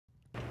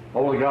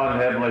Holy God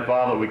and Heavenly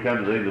Father, we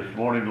come to Thee this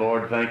morning,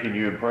 Lord, thanking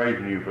You and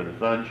praising You for the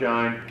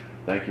sunshine.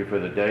 Thank You for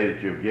the day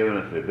that You've given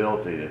us the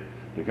ability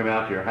to come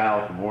out to Your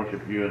house and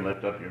worship You and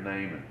lift up Your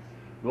name and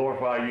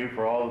glorify You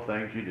for all the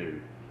things You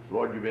do.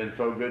 Lord, You've been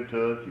so good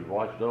to us. You've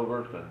watched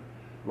over us. And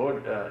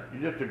Lord,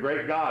 You're just a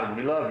great God, and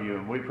we love You,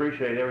 and we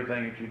appreciate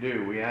everything that You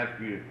do. We ask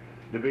You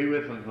to be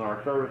with us in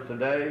our service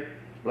today.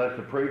 Bless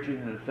the preaching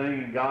and the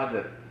singing, God,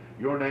 that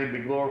Your name be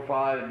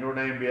glorified and Your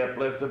name be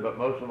uplifted, but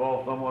most of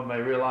all, someone may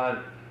realize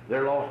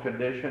their lost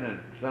condition and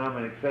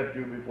some may accept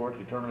You before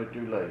it's eternally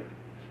too late.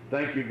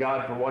 Thank You,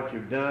 God, for what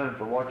You've done and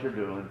for what You're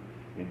doing.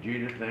 In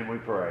Jesus' name we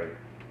pray.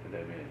 And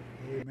amen.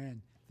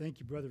 Amen. Thank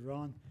you, Brother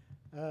Ron.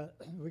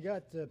 We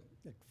got a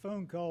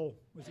phone call,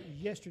 was it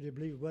yesterday, I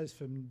believe it was,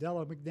 from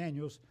Della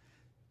McDaniels,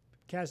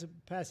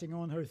 passing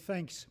on her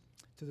thanks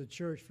to the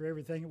church for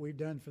everything that we've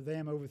done for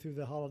them over through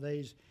the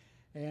holidays.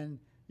 And,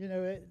 you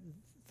know,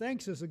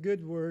 thanks is a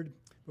good word,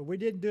 but we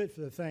didn't do it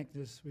for the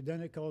thankness. We've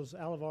done it because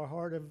out of our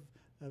heart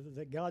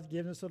that God's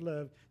given us a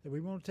love, that we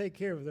want to take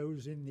care of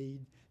those in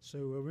need. So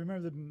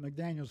remember the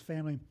McDaniels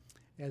family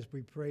as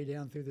we pray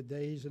down through the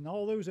days, and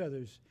all those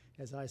others,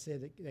 as I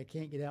said, that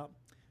can't get out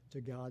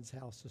to God's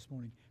house this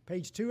morning.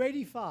 Page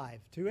 285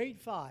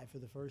 for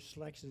the first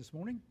selection this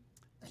morning.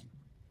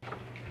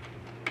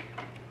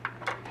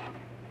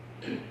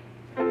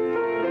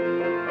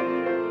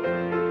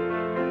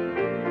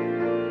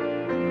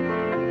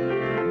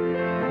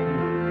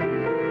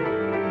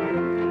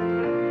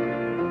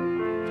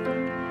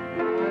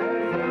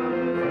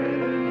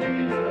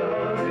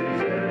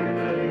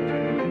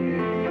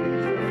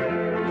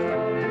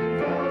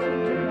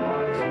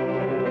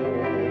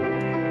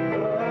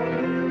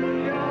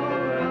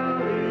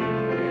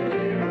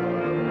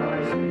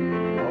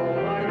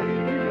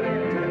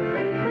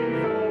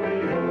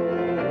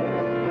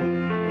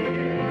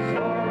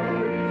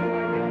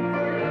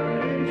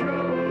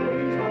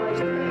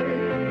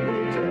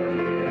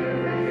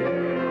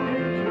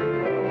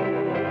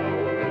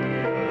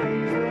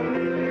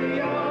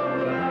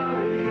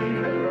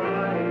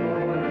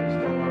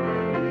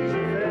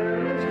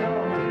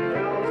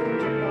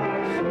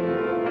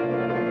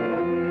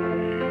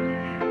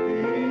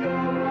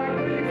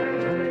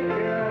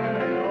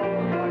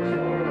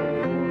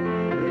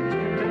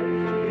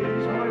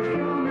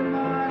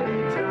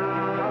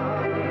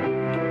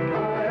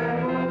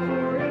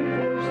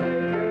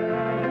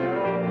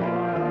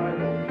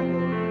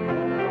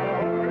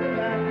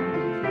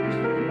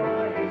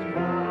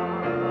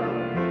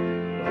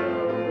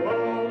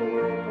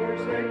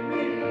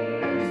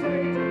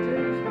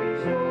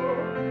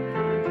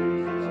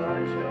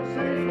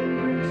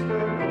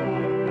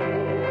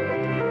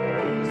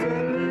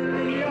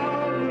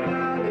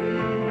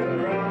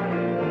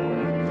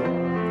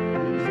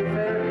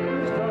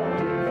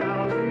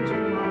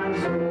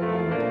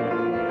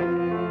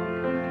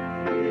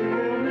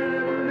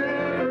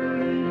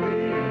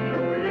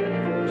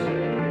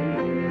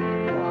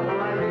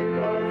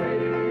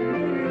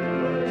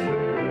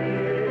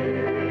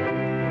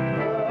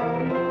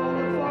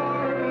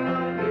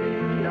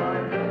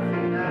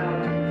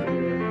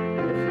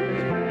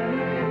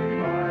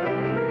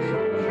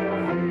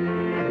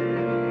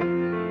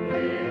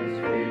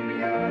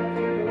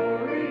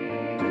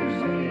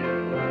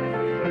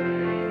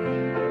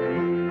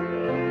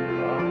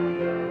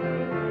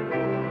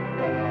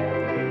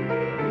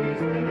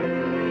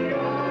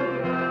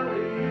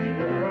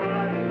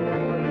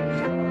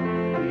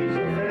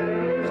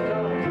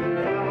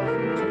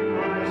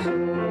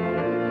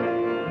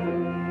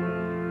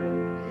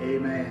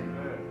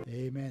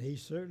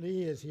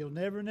 Certainly is. He'll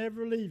never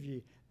leave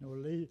you, nor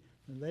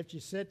let you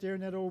sit there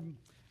in that old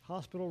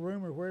hospital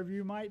room or wherever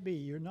you might be.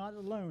 You're not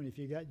alone if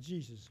you got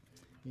Jesus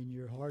in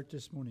your heart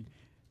this morning.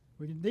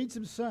 We need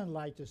some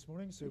sunlight this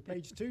morning, so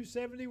page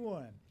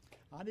 271.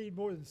 I need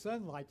more than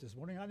sunlight this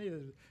morning. I need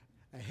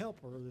a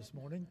helper this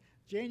morning.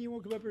 Jan, you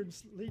want to come up here and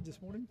lead this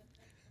morning?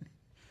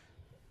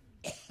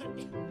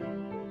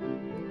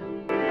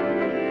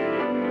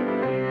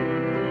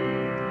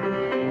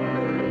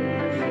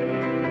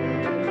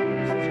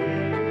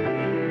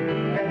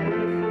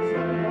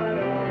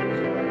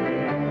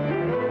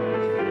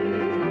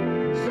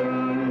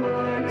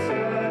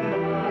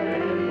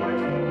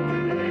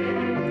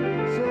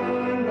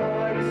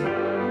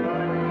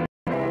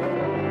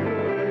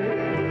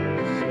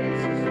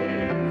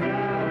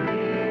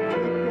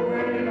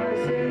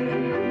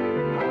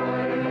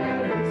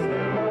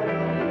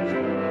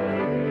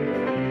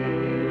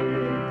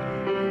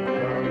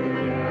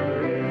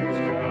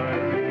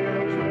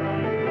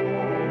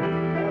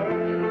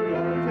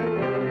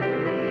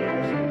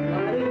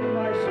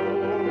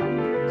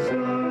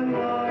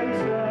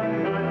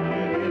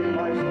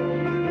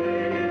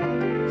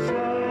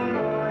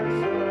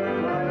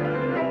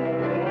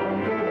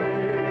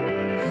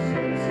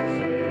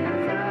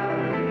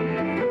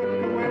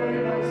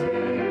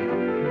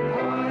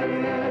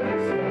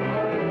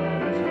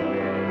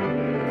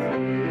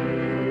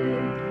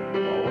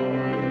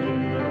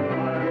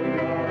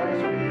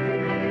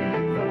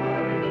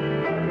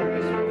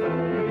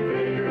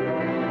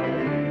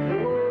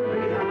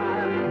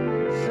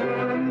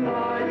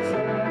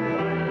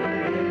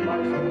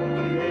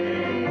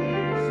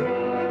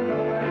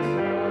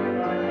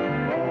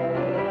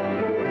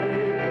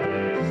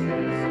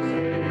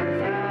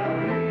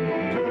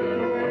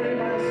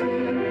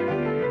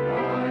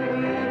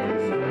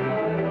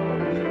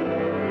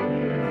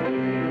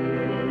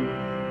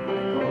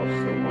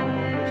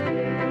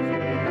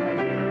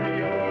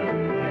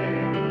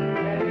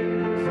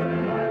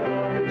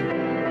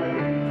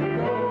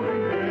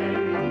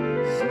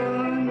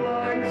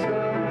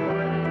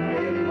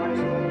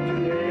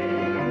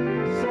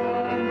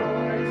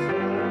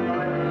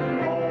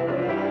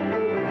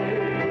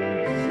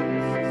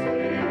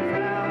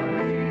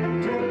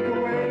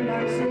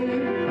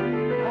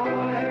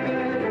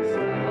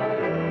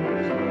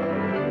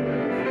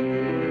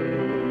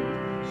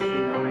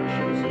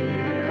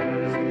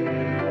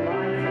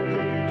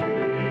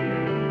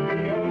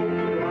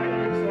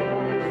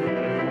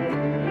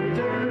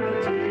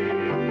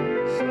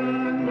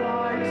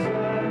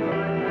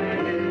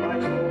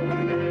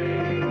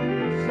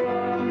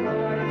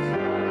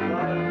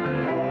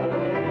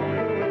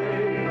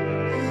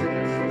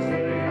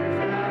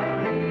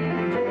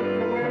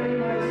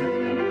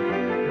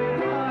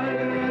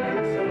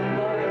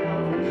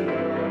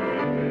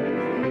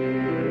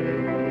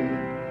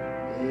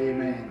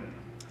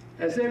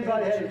 Has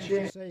everybody had a to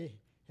chance? say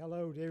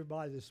hello to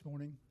everybody this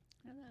morning?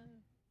 Hello.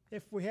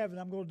 If we haven't,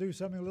 I'm going to do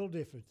something a little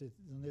different than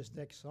this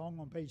next song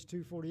on page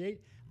 248.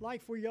 I'd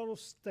like for y'all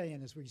to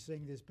stand as we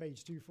sing this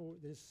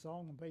this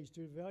song on page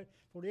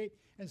 248.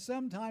 And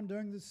sometime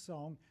during this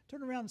song,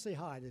 turn around and say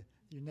hi to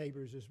your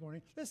neighbors this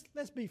morning.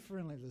 Let's be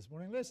friendly this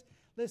morning.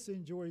 Let's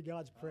enjoy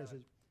God's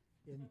presence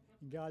in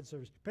God's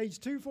service. Page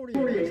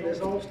 248. Let's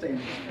all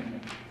stand.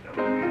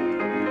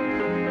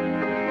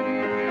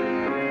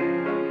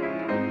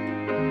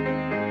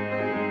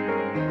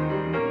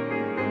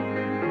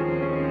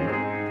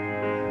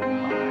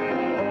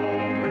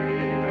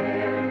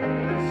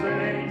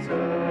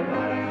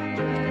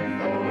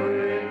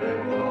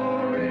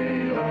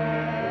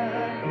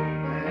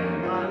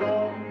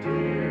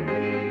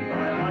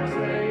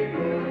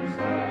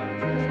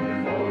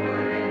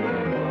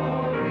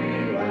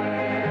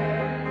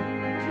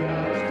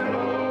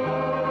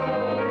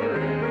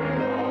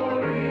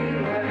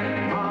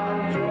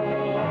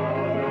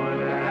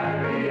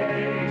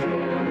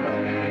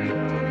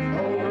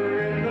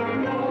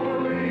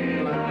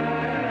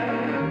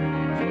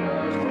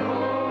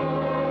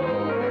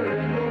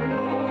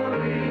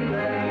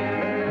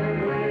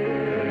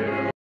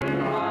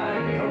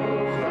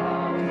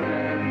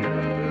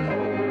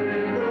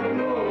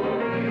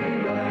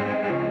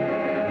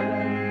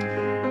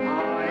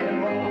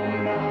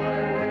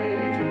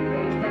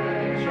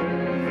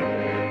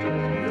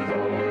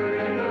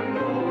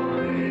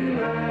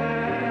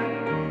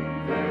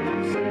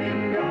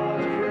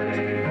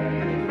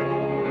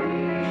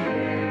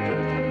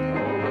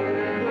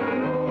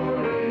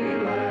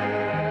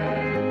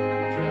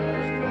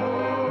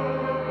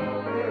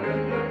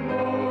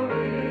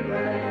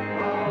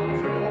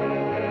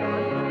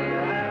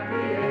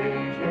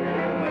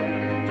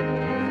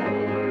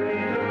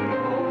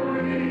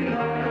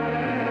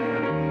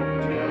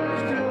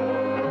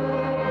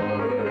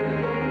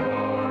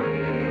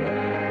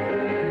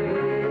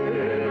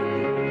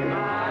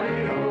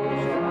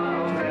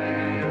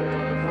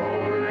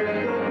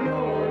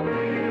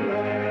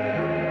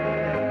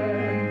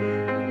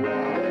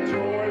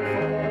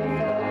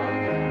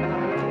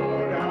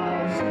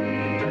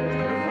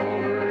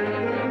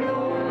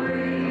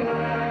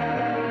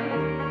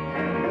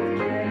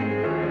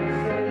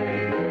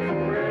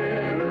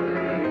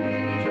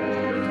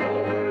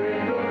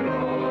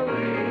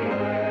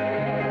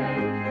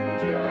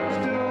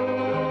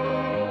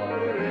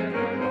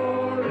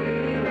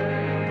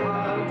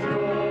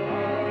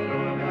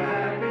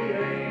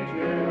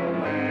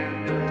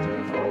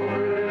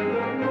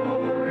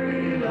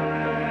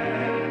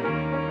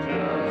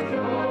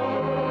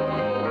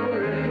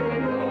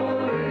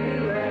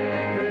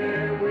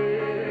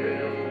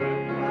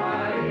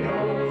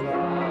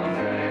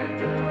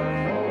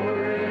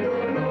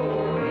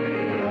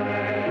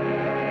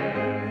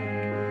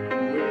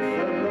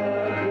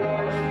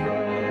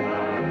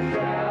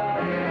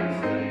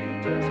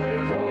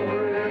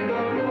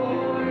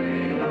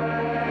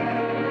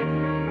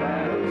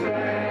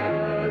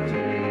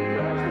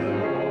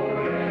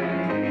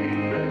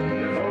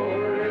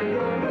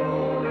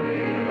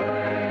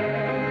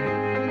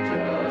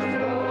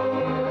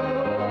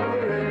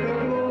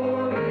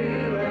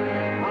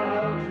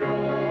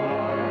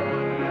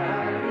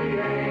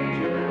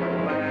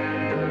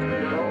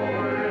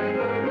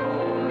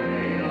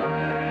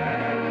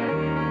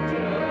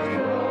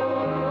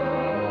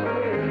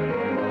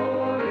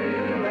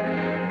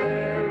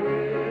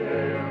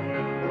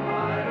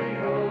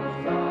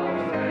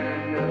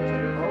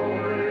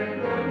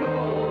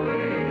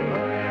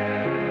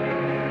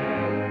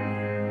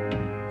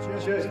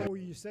 Before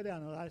you sit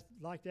down, I'd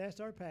like to ask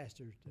our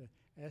pastor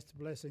to ask the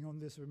blessing on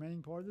this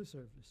remaining part of the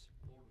service.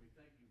 Lord, we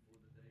thank you for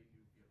the day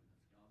you've given us,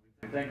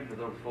 God. We thank you for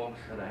those folks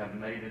that have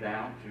made it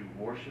out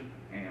to worship.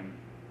 And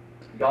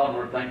God,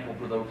 we're thankful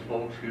for those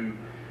folks who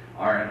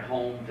are at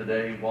home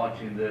today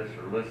watching this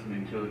or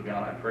listening to it.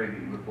 God, I pray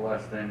that you would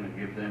bless them and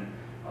give them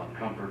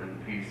comfort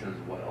and peace as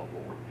well,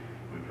 Lord.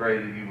 We pray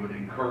that you would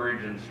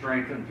encourage and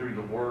strengthen through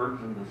the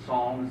words and the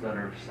songs that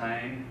are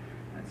sang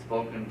and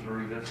spoken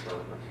through this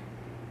service.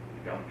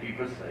 God, keep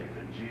us safe.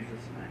 In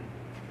Jesus' name,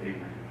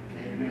 amen.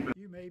 Amen.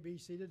 You may be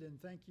seated,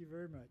 and thank you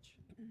very much.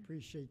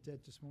 Appreciate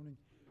that this morning.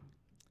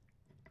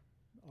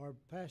 Our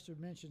pastor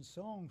mentioned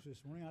songs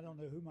this morning. I don't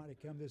know who might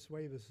have come this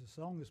way with a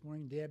song this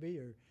morning, Debbie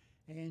or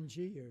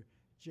Angie or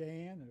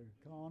Jan or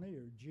Connie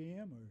or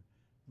Jim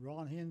or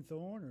Ron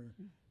Henthorne or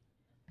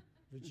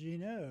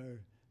Regina or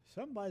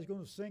somebody's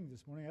going to sing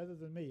this morning other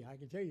than me. I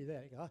can tell you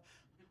that.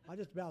 I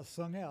just about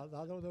sung out.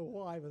 I don't know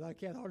why, but I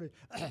can't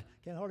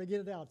hardly get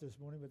it out this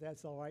morning, but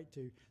that's all right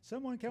too.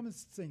 Someone come and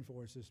sing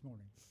for us this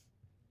morning.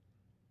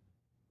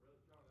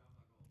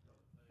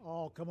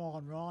 Oh, come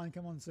on, Ron.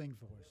 Come on and sing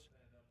for us.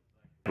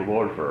 The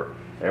Lord for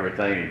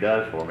everything he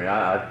does for me.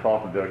 I was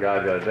talking to a guy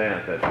the other day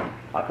and I said,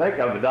 I think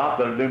I've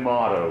adopted a new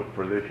motto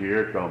for this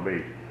year. It's going to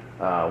be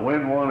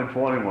win 1 and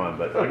 21.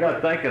 But I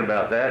got thinking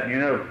about that, and you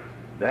know,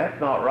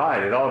 that's not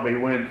right. It ought to be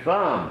win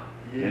some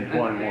in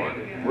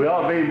 21. We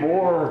ought to be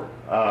more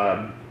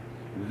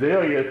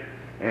zealous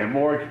and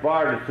more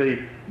inspired to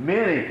see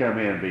many come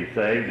in and be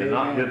saved and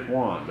not just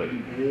one. But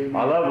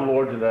I love the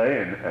Lord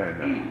today, and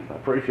I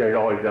appreciate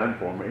all He's done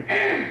for me.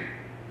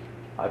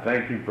 I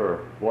thank Him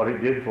for what He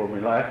did for me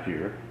last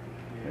year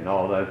and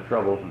all those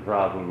troubles and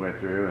trials we went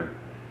through. And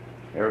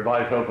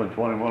everybody's hoping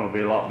 21 will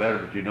be a lot better,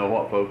 but you know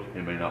what, folks?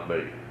 It may not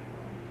be.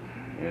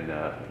 And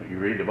you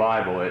read the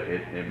Bible,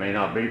 it may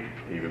not be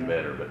even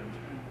better, but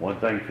one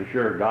thing's for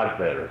sure, God's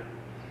better.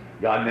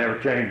 God never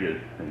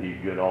changes, and He's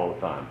good all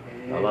the time.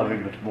 I love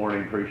Him this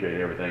morning,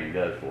 appreciate everything He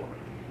does for me.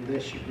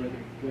 Bless you, brother.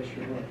 Bless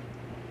your heart.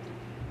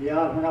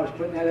 Yeah, when I was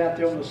putting that out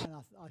there on the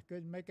I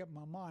couldn't make up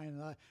my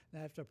mind.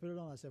 And after I put it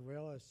on, I said,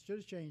 well, I should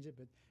have changed it.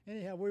 But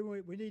anyhow,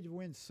 we need to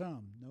win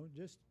some. No,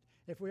 just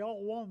if we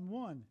all won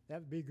one, that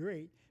would be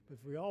great. But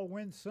if we all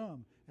win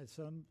some, that's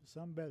some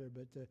better.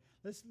 But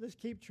let's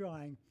keep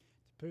trying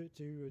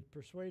to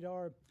persuade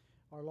our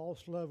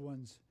lost loved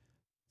ones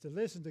to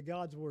listen to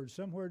God's word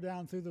somewhere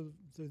down through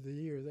the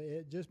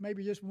year.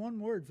 Maybe just one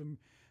word from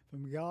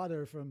God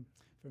or from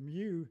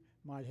you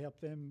might help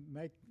them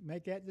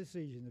make that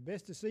decision. The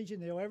best decision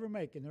they'll ever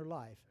make in their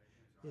life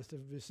is to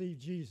receive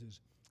Jesus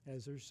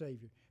as their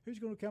Savior. Who's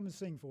going to come and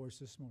sing for us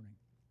this morning?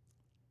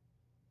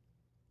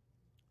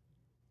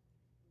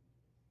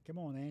 Come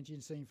on, Angie,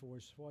 and sing for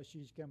us while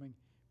she's coming.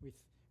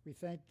 We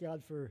thank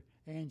God for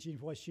Angie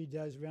and what she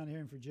does around here,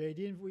 and for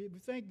JD, and we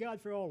thank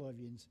God for all of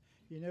you. And,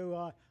 you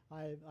know,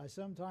 I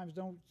sometimes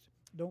don't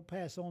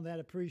pass on that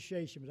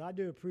appreciation, but I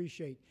do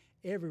appreciate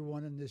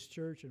everyone in this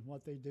church and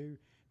what they do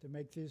to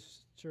make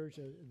this church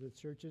the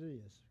church it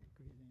is.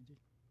 Go ahead, Angie.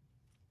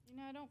 You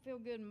know, I don't feel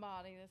good in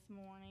body this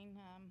morning.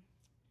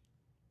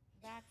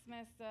 Back's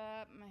messed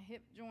up, my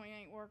hip joint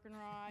ain't working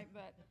right,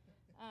 but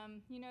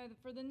you know,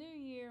 for the new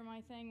year,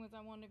 my thing was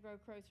I wanted to grow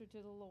closer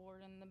to the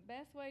Lord, and the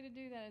best way to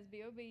do that is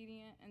be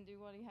obedient and do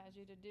what He has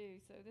you to do.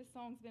 So this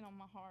song's been on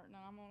my heart, and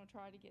I'm going to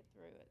try to get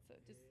through it. So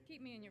just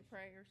keep me in your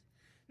prayers.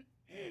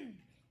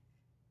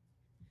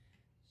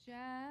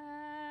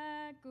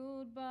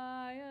 Shackled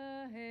by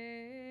a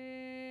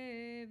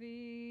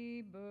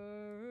heavy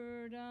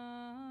burden,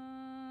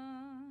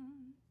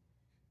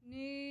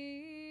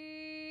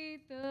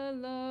 'neath the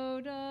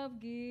load of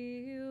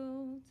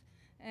guilt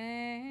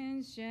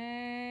and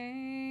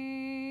shame,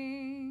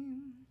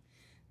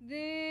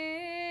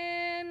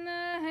 then the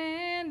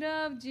hand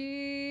of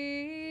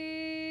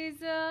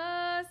Jesus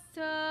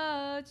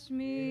touched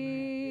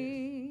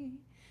me,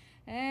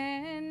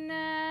 and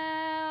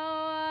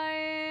now I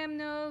am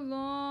no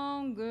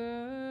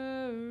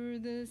longer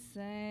the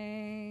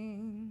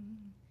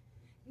same.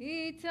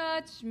 He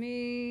touched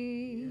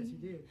me. Yes, He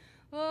did.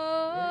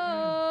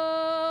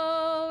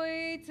 Oh,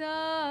 He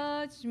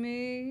touched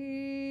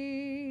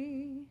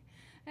me,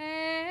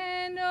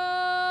 and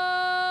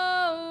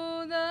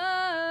oh,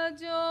 the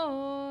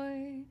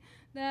joy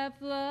that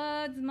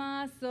floods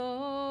my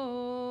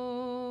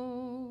soul.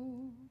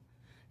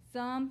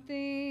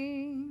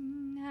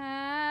 Something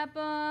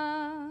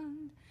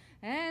happened,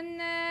 and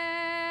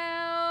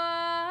now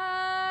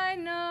I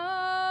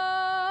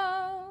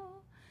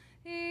know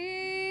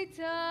He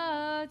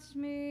touched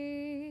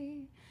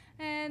me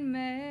and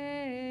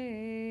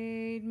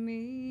made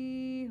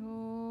me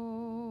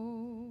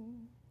whole.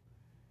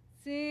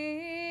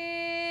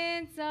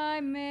 Since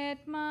I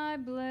met my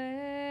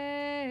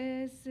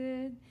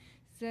blessed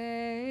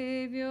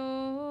Savior,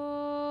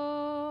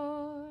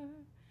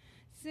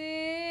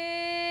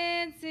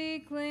 since He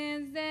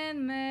cleansed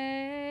and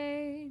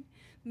made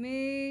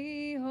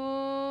me whole,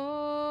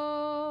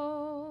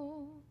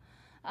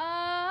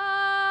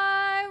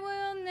 I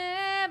will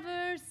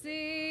never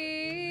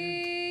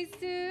cease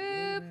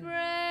to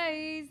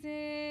praise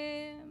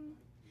Him.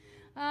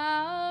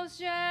 I'll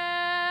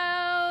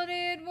shout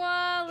it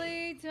while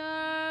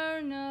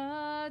eternity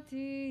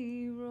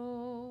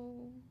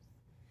rolls.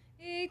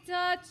 He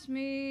touched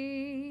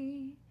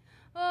me,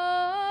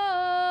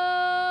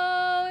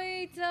 oh,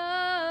 He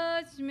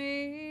touched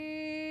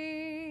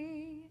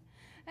me,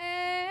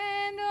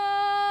 and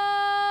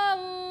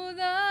oh,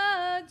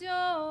 the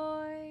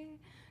joy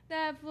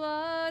that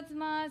floods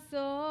my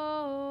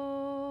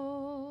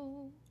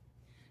soul.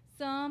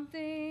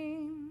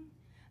 Something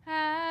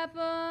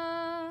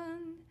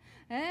happened,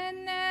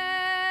 and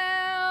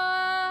now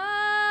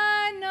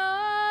I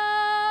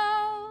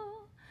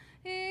know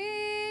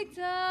He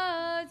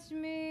touched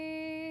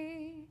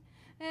me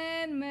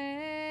and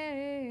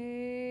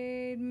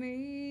made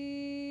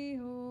me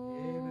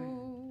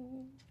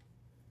whole.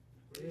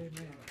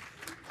 Amen.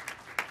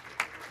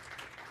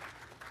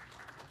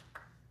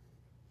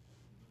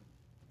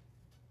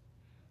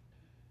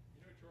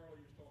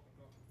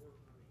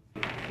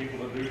 People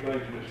that do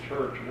things in this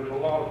church, and there's a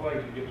lot of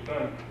things that gets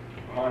done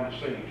behind the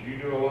scenes. You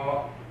do a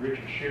lot, Rich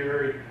and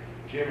Sherry,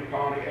 Jim and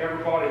Connie,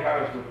 everybody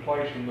has their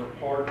place and their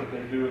part that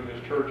they do in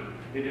this church.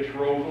 It just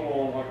rolls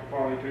along like a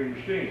finely tuned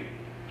machine.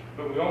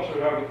 But we also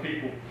have the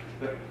people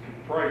that can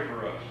pray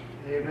for us.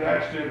 Amen.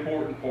 That's the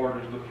important part,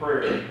 is the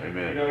prayer.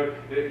 Amen. You know,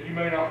 that you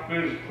may not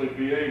physically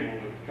be able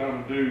to come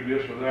and do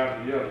this or that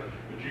or the other,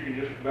 but you can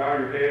just bow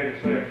your head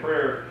and say a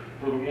prayer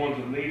for the ones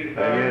that need it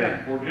done,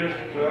 Amen. or just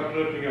the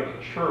uplifting of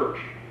the church.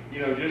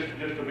 You know, just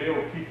to be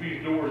able to keep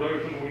these doors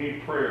open, we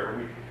need prayer.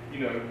 We,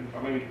 you know,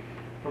 I mean,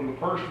 from the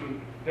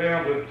person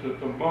down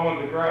to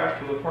mowing the grass,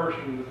 to the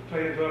person that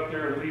stands up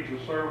there and leads the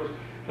service,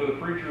 to the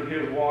preacher and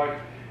his wife,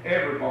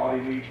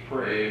 everybody needs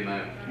prayer.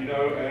 Amen. You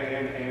know,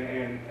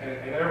 and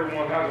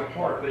everyone has a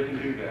part. They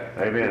can do that.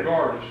 Amen.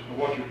 Regardless of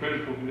what your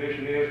physical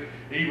condition is,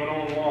 even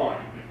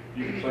online,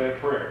 you can say a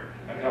prayer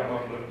and help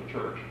uplift the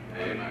church.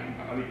 Amen.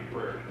 I need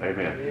your prayer.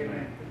 Amen.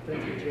 Amen.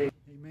 Thank you, Jay.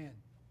 Amen.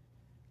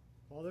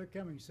 While they're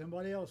coming,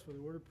 somebody else with a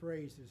word of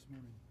praise this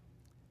morning.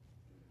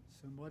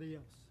 Somebody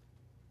else.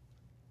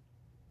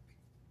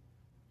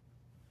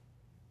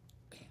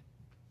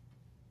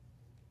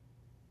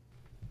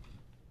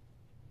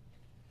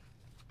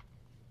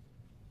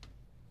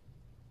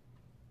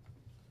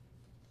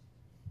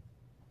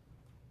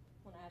 I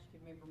want to ask you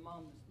to remember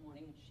Mom this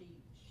morning. She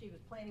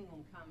was planning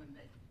on coming,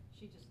 but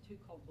she's just too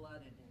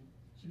cold-blooded, and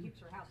she keeps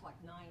her house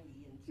like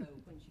 90, and so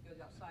when she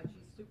goes outside,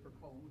 she's super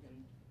cold,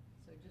 and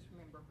so just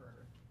remember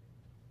her.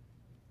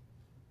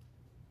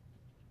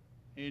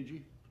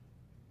 Angie,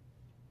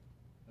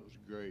 that was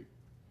great.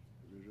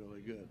 It was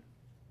really good.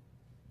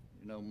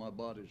 You know, my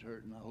body's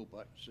hurting. I hope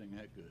I can sing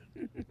that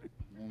good. I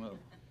don't know.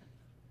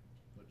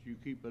 But you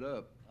keep it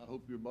up. I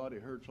hope your body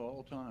hurts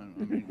all the time.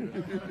 I mean,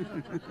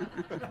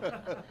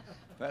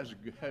 that's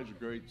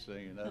great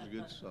singing. That's a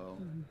good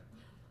song.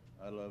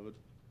 I love it.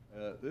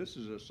 This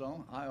is a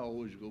song I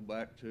always go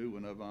back to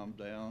whenever I'm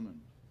down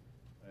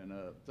and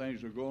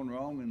things are going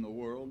wrong in the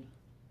world,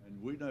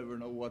 and we never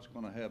know what's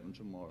going to happen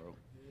tomorrow.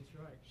 That's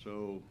right.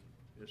 So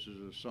this is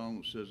a song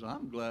that says,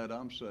 I'm glad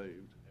I'm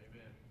saved.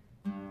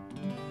 Amen.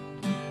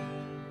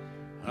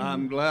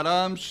 I'm glad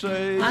I'm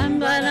saved. I'm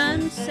glad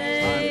I'm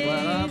saved. I'm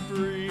glad I'm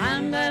free.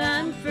 I'm glad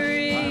I'm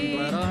free. I'm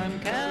glad I'm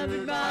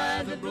covered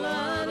by the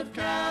blood of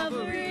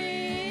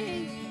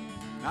Calvary.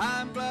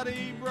 I'm glad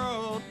he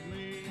brought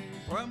me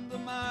from the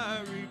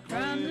miry clay.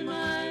 From the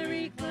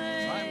miry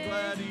clay. I'm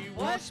glad he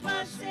washed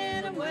my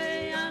sin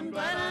away. I'm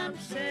glad I'm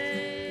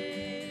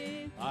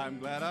saved. I'm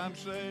glad I'm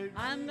saved.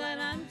 I'm glad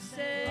I'm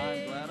saved.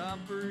 I'm glad I'm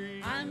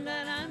free. I'm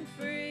glad I'm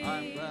free.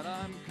 I'm glad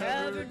I'm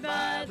covered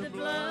by the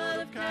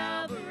blood of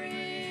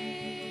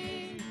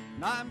Calvary.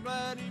 And I'm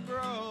glad he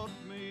brought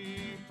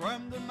me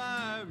from the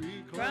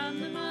miry clay.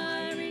 From the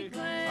miry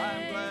clay.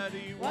 I'm glad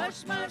he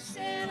washed my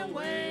sin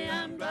away.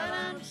 I'm glad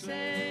I'm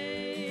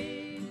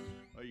saved.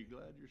 Are you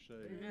glad you're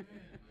saved?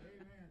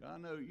 I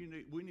know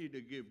we need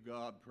to give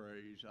God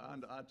praise.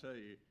 I tell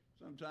you,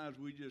 sometimes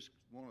we just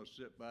want to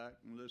sit back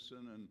and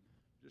listen and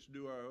just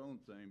do our own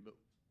thing, but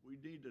we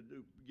need to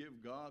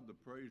give God the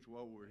praise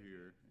while we're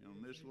here. And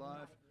in this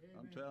life,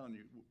 I'm telling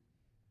you,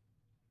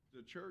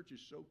 the church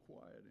is so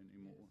quiet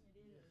anymore.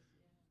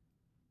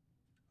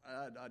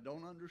 I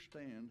don't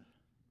understand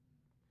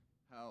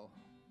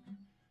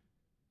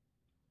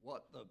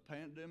what the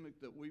pandemic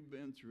that we've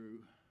been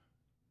through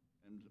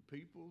and the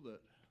people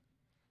that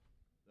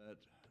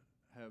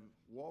have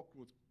walked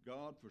with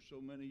God for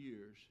so many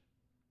years,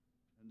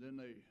 and then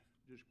they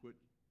just quit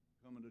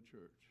coming to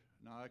church.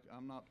 Now,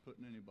 I'm not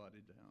putting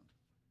anybody down.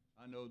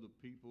 I know the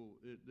people,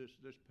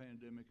 this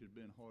pandemic has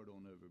been hard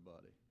on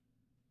everybody.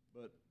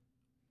 But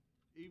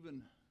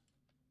even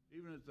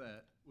at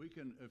that, we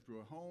can, if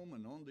we're home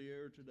and on the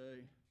air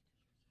today,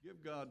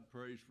 give God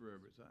praise for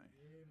everything.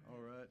 Amen.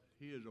 All right?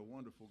 He is a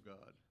wonderful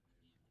God.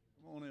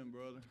 Come on in,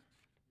 brother.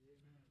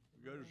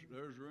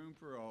 There's room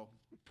for all.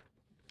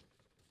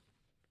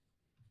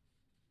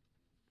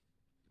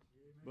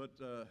 But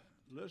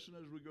listen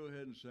as we go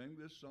ahead and sing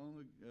this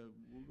song.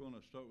 We're going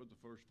to start with the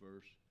first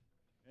verse.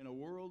 In a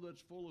world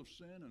that's full of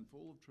sin and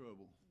full of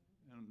trouble,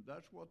 and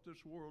that's what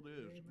this world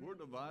is. Amen. We're a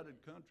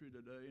divided country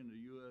today in the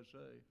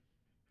USA.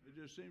 It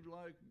just seems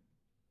like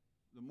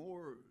the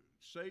more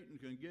Satan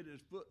can get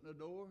his foot in the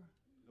door,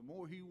 the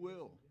more he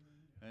will.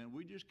 And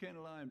we just can't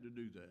allow him to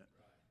do that.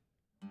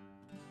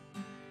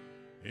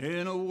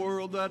 In a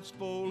world that's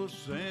full of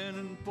sin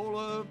and full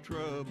of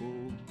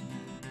trouble,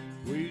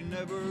 we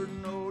never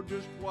know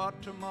just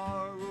what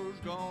tomorrow's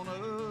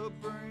gonna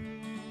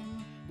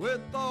bring.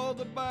 With all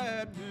the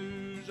bad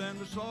news and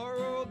the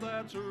sorrow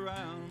that's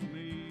around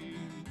me,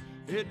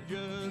 it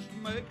just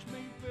makes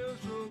me feel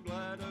so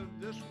glad of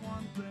this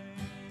one thing.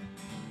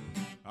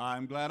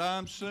 I'm glad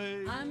I'm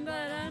saved. I'm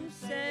glad I'm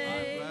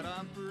saved. I'm glad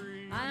I'm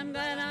free. I'm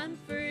glad I'm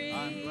free.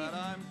 I'm glad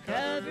I'm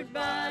covered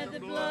by the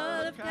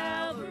blood of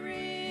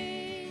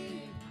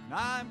Calvary. And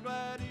I'm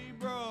glad he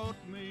brought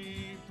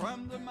me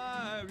from the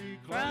miry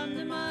clay. From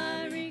the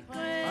miry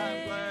clay.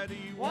 I'm glad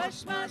he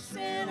washed my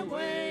sin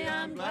away.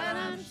 I'm glad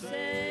I'm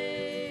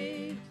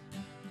saved.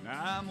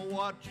 Now I'm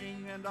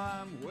watching and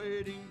I'm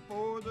waiting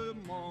for the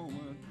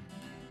moment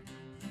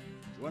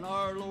when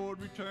our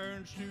Lord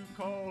returns to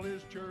call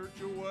his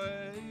church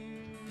away,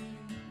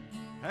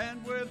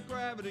 and with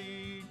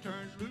gravity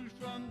turns loose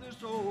from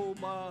this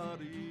old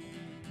body,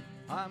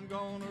 I'm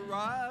gonna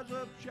rise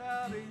up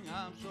shouting,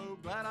 I'm so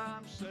glad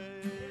I'm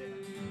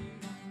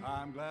saved.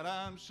 I'm glad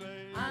I'm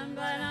saved. I'm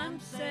glad I'm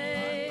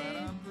saved.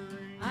 I'm glad I'm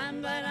free.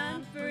 I'm glad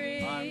I'm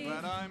free. I'm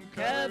glad I'm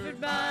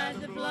Covered by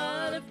the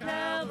blood of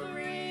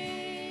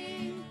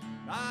Calvary.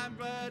 I'm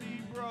glad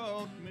He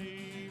brought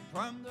me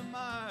from the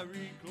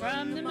miry clay.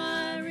 From the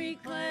miry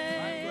clay.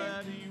 I'm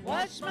glad He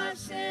washed my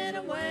sin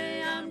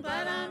away. I'm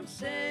glad I'm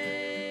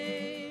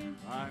saved.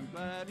 I'm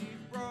glad He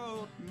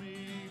brought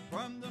me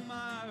from the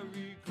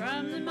miry clay.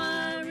 From the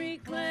miry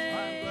clay.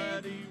 I'm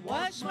glad He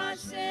washed my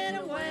sin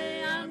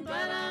away. I'm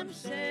glad I'm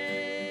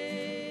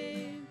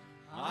saved.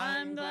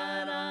 I'm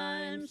glad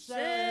I'm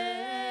saved.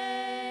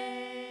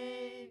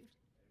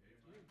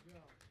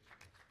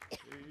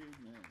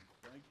 Amen.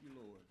 Thank you,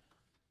 Lord.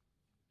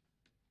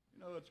 You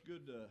know, it's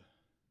good to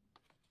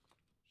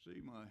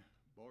see my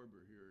barber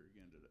here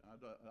again today. I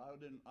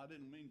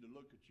didn't mean to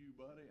look at you,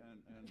 buddy,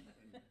 and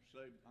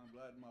say I'm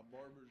glad my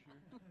barber's here,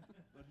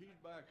 but he's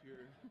back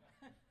here.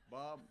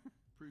 Bob,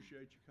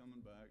 appreciate you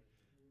coming back.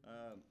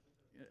 And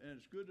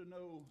it's good to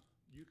know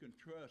you can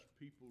trust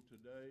people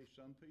today.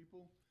 Some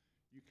people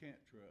you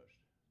can't trust.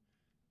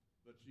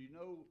 But you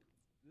know,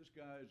 this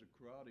guy is a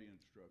karate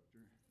instructor.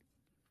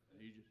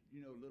 He just,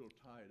 you know, little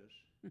Titus.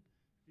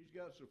 He's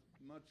got so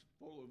much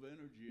full of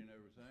energy and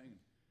everything.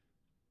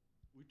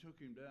 We took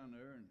him down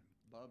there, and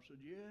Bob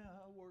said, "Yeah,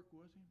 I'll work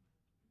with him."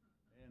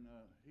 And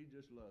he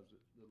just loves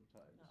it, little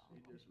Titus. He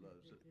just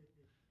loves it.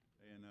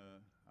 And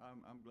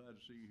I'm glad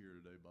to see you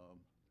here today, Bob.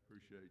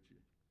 Appreciate you.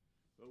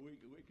 But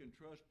we can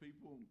trust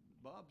people.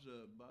 Bob's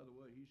by the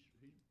way, he's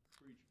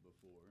preached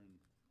before, and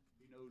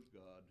he knows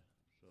God,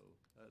 so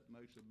that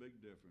makes a big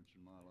difference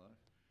in my life.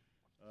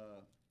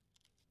 Yeah.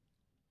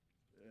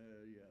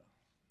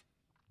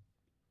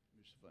 Let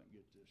me see if I can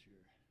get this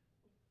here.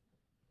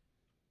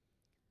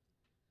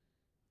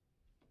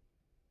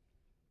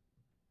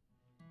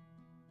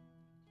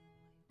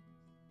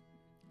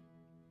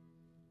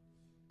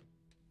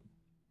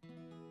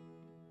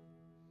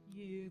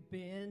 You've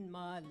been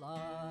my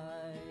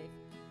life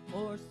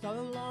for so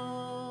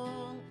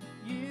long.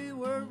 You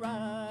were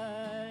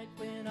right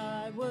when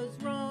I was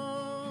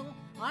wrong.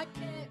 I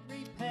can't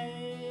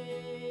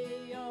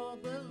repay all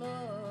the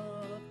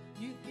love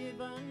you've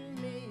given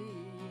me.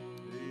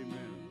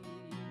 Amen.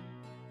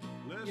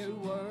 Listen. You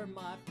were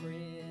my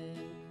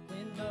friend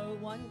when no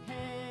one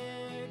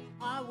cared.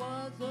 I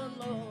was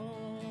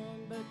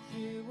alone, but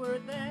you were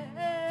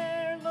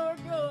there. Lord,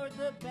 you're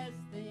the best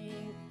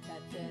thing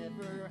that's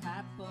ever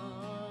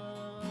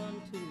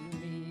happened to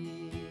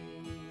me.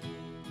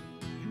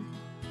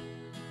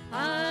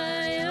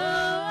 I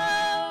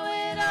owe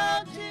it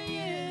all to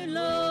you,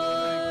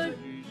 Lord.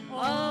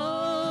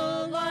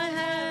 All I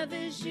have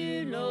is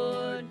you,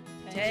 Lord.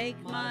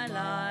 Take my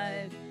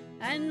life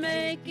and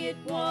make it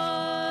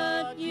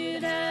what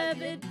you'd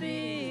have it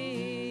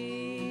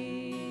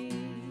be.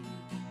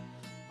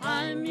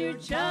 I'm your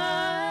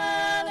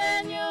child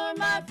and you're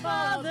my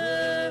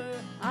father.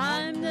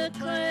 I'm the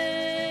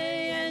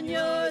clay and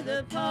you're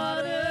the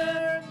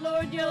potter.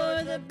 Lord,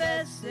 you're the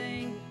best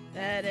thing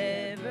that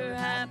ever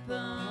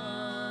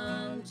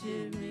happened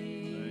to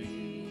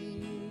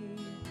me.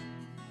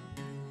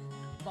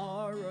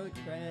 Borrowed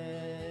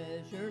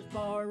treasures,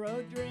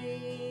 borrowed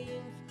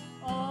dreams,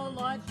 all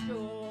life's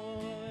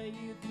joy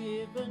you've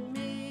given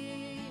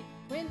me.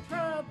 When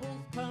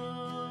troubles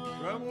come,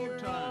 Troubled you're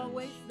times.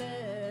 always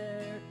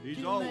there. He's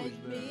to always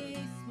make there. me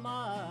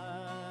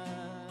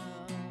smile.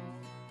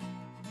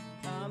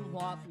 Come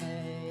what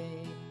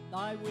may,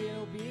 thy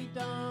will be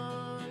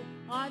done.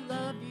 I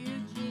love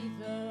you,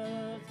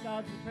 Jesus,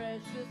 God's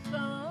precious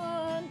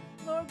Son.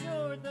 Lord,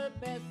 you're the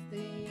best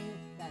thing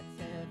that's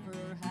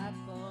ever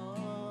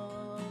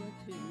happened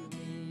to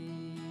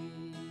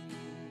me.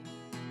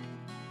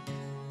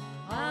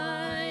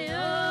 I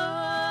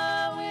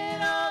owe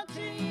it all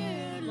to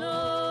you,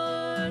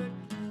 Lord.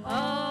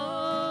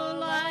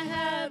 All I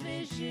have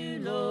is you,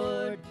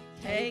 Lord.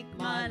 Take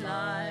my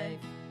life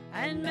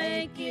and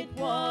make it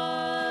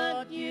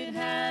what you'd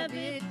have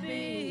it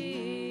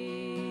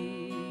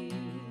be.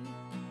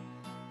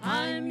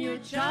 I'm your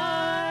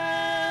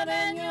child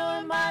and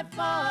you're my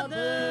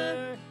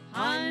father.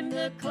 I'm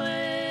the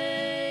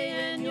clay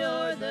and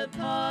you're the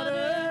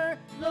potter.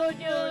 Lord,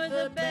 you're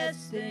the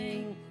best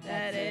thing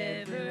that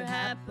ever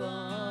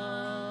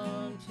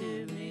happened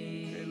to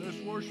me. Hey, let's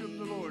worship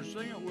the Lord.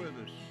 Sing it with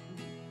us.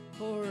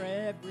 For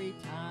every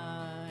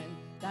time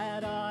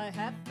that I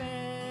have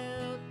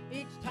failed,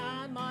 each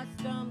time I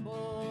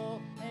stumble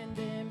and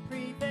then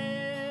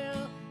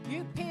prevail,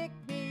 you pick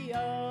me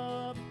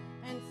up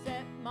and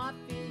set my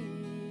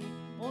feet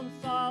on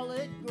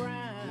solid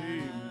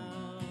ground.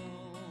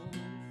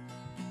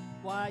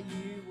 Why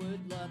you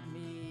would love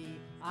me,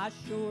 I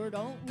sure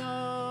don't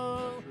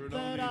know, Sure don't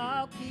but either.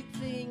 I'll keep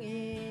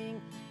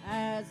singing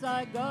as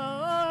I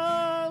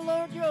go.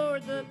 Lord, you're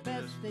the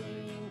best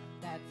thing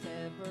that's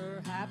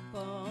ever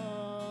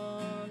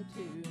happened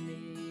to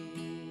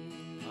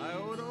me. I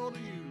owe it all to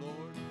you,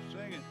 Lord.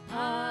 Sing it.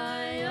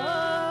 I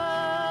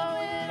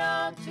owe it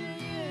all to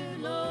you,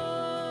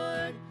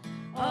 Lord.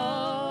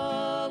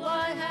 All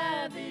I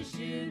have is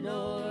you,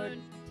 Lord.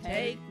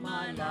 Take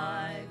my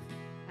life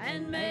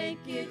and make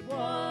it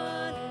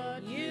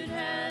what you'd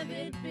have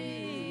it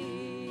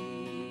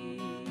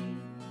be.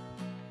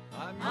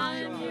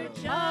 I'm your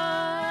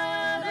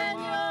child and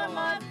you're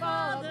my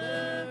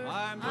father.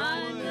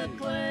 I'm the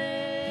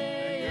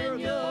clay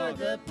and you're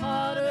the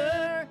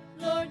potter.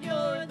 Lord,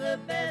 you're the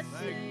best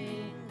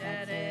thing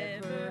that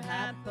ever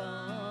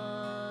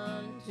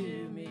happened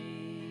to me.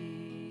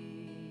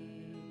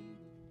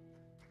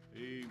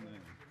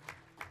 Amen.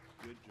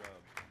 Good job.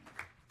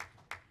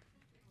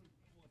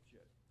 Watch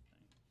that thing.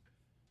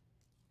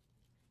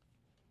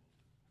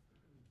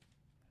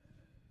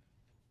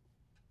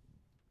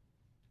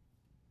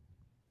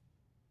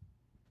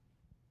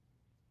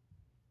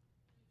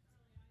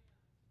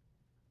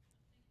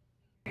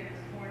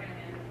 This morning,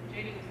 and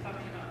Judy was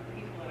talking about the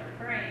people that are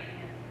praying.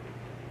 And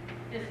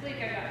this week,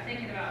 I got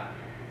thinking about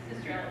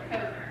Sister Ella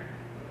Coker,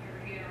 her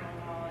funeral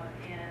and all,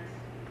 and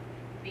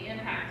the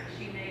impact that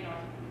she made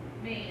on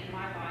me in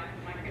my life,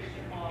 my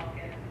Christian walk,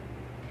 and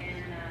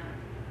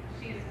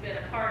she's been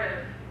a part of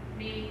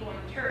me going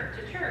to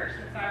church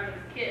since I was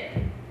a kid.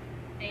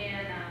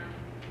 And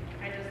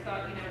I just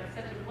thought, it's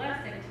such a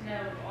blessing to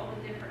know of all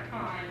the different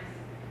times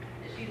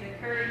that she's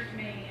encouraged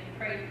me and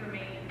prayed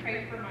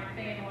for my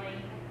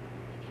family.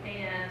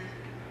 And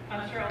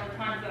I'm sure all the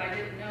times that I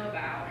didn't know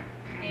about.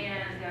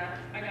 And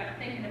I got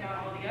thinking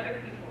about all the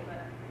other people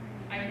that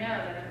I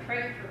know that have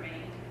prayed for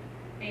me.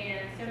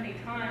 And so many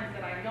times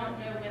that I don't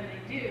know when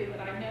they do, but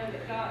I know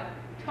that God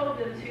told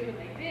them to and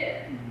they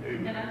did.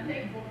 Amen. And I'm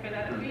thankful for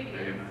that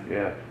obedience.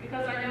 Yeah.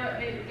 Because I know it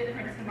made a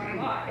difference in my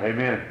life.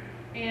 Amen.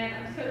 And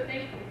I'm so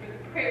thankful for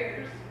the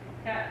prayers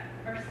that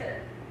are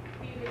said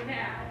even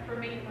now for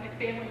me and my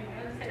family and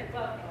my unsaved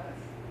loved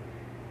ones.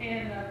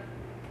 And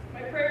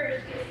my prayer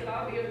is just that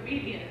I'll be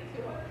obedient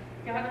to what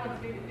God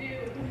wants me to do.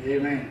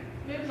 Amen.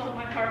 Moves on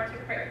my heart to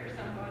pray for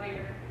somebody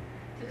or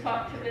to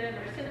talk to them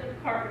or send them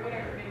a card or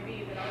whatever it may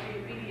be, that I'll be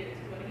obedient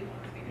to what He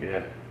wants me to do.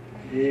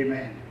 Yeah.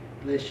 Amen.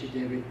 Bless you,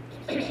 Debbie.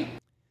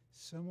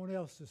 Someone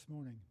else this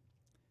morning.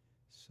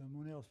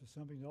 Someone else with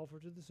something to offer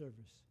to the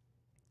service.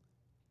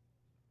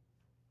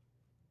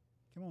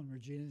 Come on,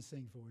 Regina, and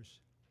sing for us.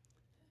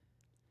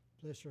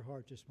 Bless her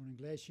heart this morning.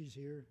 Glad she's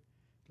here.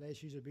 Glad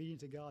she's obedient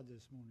to God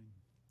this morning.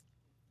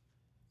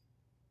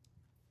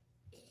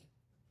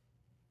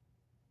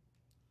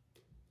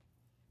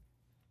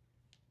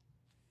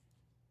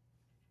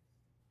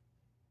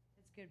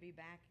 It's good to be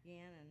back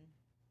again, and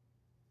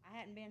I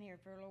hadn't been here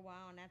for a little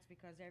while, and that's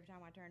because every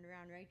time I turned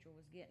around, Rachel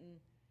was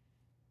getting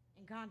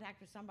in contact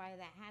with somebody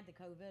that had the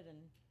COVID,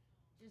 and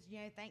just,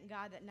 thank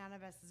God that none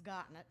of us has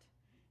gotten it.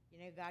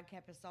 God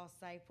kept us all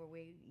safe where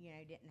we,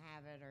 didn't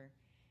have it. Or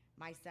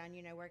my son,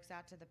 works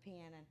out to the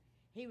pen, and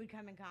he would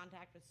come in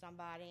contact with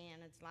somebody,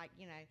 and it's like,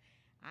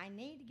 I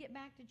need to get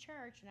back to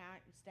church now.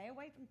 Stay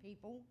away from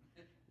people,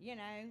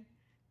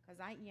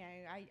 because I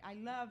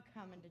love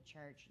coming to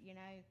church.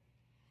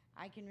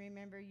 I can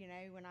remember,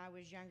 when I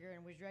was younger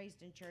and was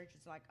raised in church,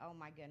 it's like, oh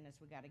my goodness,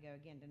 we got to go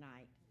again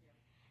tonight.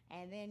 Yeah.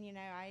 And then,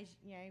 I,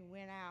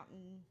 went out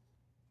and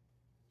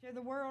to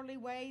the worldly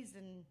ways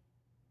and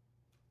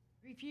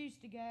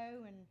refused to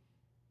go. And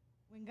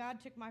when God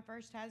took my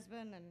first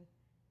husband, and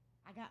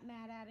I got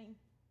mad at him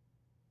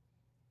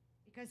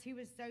because he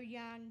was so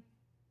young.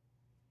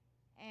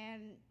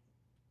 And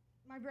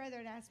my brother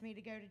had asked me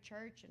to go to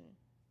church, and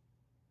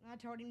I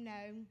told him no.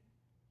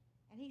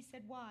 And he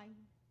said, why?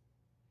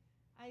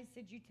 I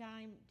said, you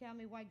tell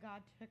me why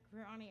God took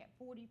Ronnie at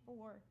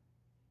 44,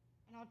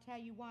 and I'll tell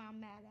you why I'm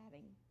mad at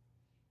him.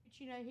 But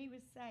he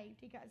was saved.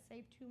 He got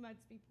saved 2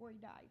 months before he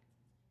died.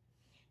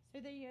 So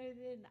then,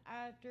 then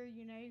after,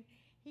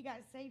 he got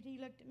saved, he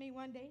looked at me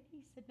one day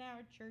and he said, now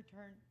it's your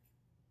turn.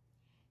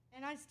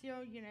 And I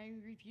still,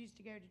 refused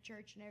to go to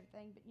church and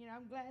everything. But,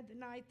 I'm glad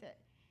tonight that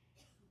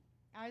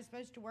I was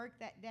supposed to work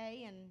that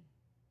day, and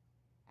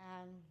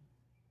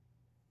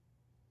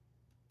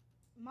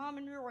Mom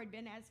and Roy had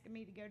been asking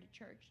me to go to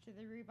church, to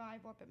the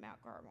revival up at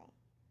Mount Carmel.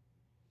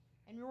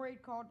 And Roy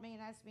had called me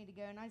and asked me to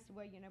go, and I said,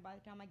 well, by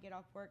the time I get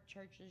off work,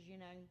 churches,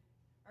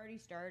 already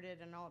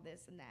started and all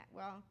this and that.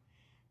 Well,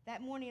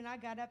 that morning I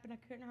got up and I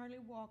couldn't hardly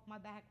walk. My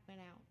back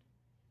went out.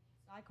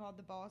 So I called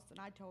the boss and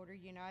I told her,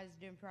 I was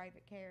doing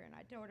private care, and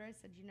I told her, I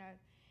said,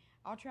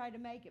 I'll try to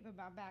make it, but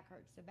my back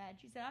hurts so bad.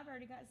 She said, I've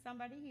already got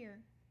somebody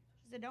here.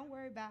 She said, don't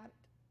worry about it.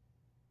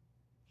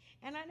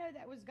 And I know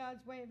that was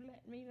God's way of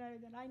letting me know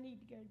that I need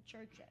to go to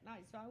church that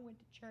night, so I went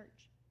to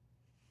church.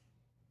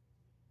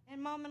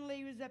 And Mom and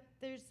Lee was up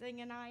there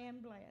singing, I Am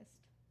Blessed.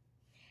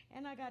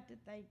 And I got to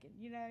thinking,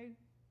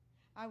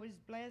 I was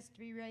blessed to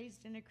be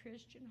raised in a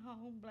Christian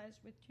home,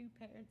 blessed with 2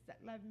 parents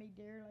that loved me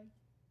dearly,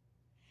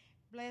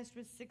 blessed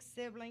with 6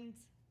 siblings,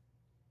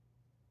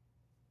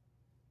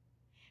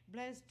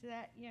 blessed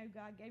that,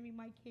 God gave me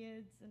my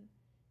kids, and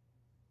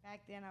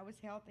back then I was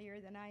healthier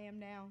than I am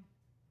now.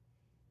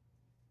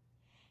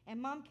 And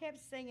Mom kept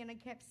singing and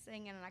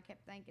I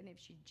kept thinking if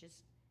she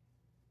just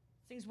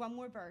sings one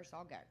more verse,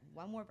 I'll go.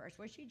 One more verse.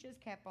 Well, she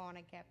just kept on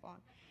and kept on.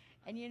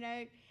 And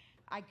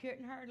I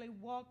couldn't hardly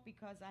walk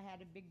because I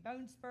had a big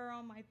bone spur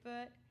on my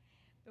foot.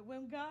 But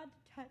when God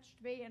touched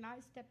me and I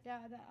stepped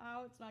out of the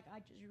aisle, it's like I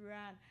just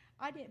ran.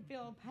 I didn't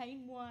feel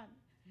pain one.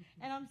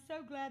 And I'm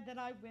so glad that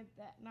I went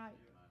that night.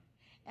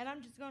 And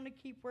I'm just going to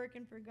keep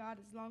working for God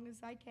as long as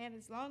I can.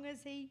 As long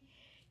as He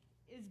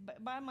is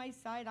by my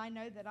side, I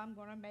know that I'm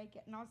going to make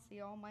it, and I'll see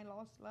all my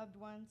lost loved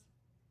ones.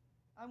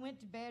 I went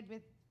to bed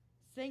with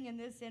singing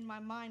this in my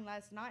mind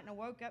last night, and I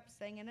woke up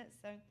singing it.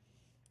 So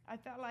I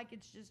felt like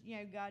it's just,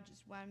 God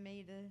just wanted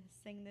me to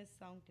sing this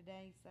song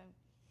today. So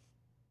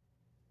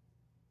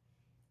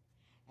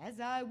as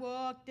I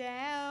walked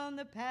down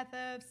the path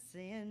of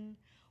sin,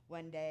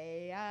 one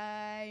day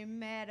I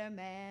met a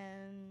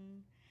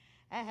man.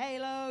 A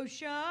halo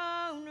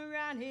shone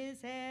around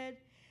his head.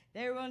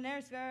 There were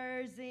no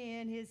scars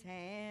in his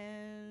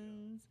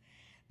hands.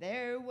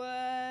 There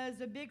was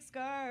a big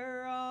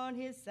scar on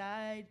his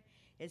side.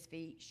 His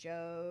feet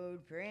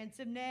showed prints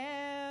of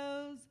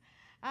nails.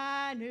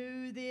 I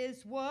knew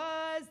this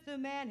was the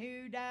man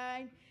who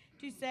died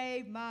to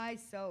save my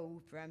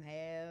soul from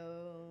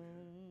hell.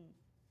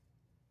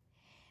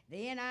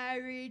 Then I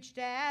reached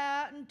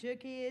out and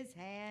took his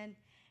hand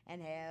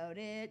and held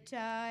it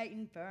tight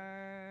and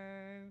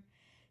firm.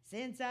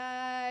 Since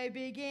I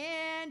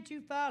began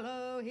to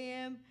follow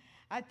him,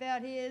 I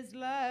felt his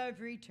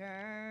love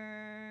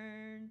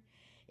return.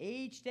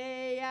 Each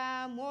day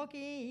I'm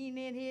walking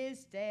in his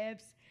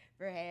steps,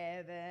 for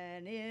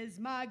heaven is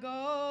my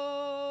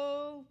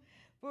goal.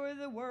 For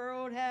the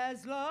world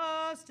has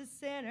lost a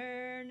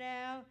sinner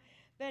now,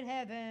 but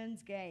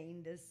heaven's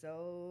gained a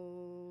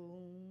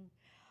soul.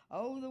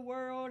 Oh, the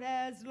world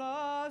has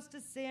lost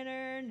a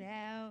sinner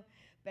now,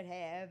 but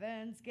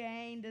heaven's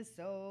gained a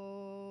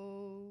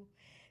soul.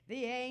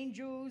 The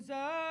angels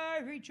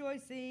are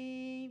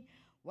rejoicing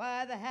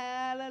while the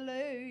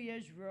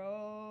hallelujahs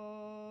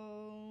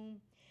roll.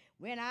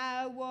 When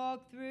I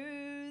walk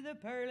through the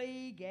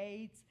pearly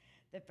gates,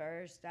 the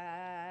first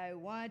I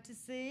want to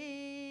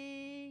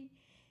see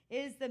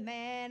is the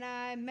man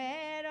I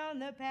met on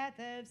the path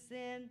of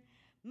sin,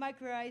 my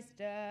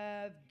Christ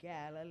of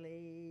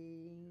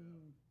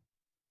Galilee.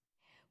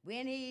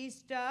 When he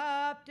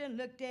stopped and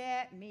looked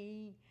at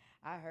me,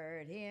 I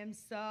heard him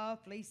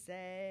softly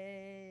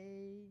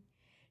say,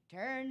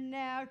 turn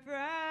now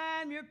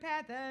from your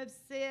path of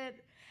sin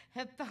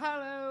and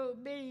follow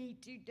me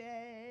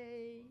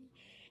today.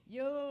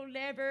 You'll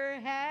never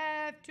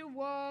have to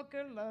walk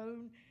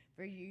alone,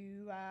 for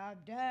you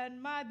I've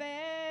done my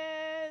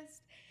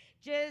best.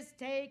 Just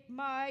take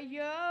my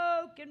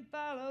yoke and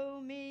follow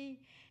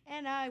me,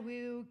 and I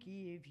will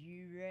give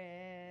you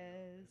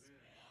rest.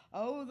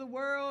 Oh, the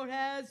world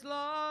has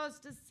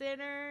lost a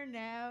sinner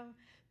now,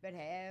 but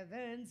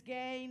heaven's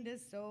gained a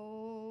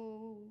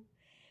soul.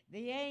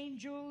 The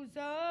angels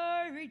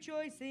are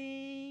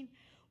rejoicing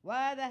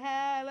while the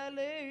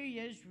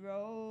hallelujahs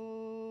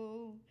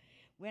roll.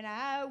 When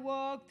I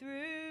walk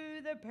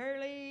through the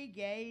pearly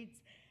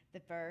gates,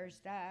 the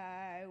first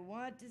I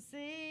want to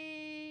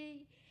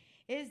see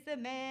is the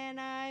man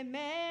I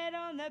met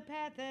on the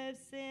path of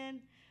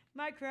sin,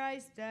 my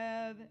Christ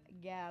of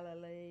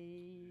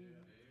Galilee.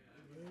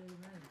 Amen.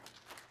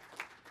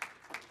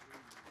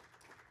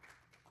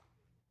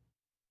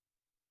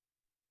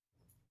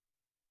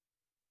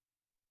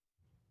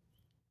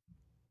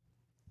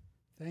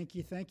 Thank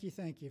you, thank you,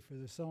 thank you for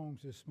the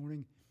songs this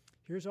morning.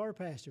 Here's our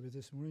pastor with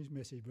this morning's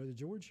message, Brother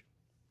George.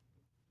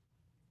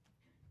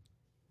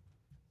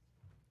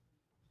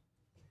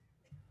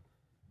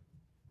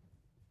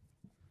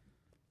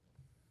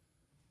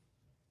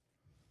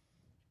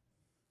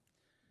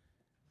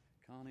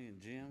 Connie and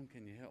Jim,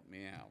 can you help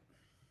me out?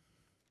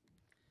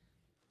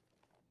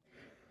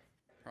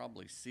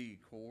 Probably C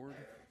chord.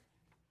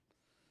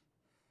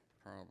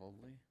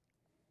 Probably.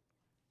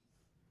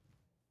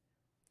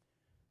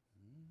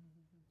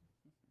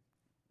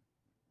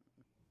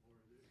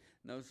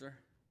 No, sir.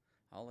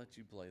 I'll let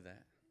you play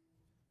that.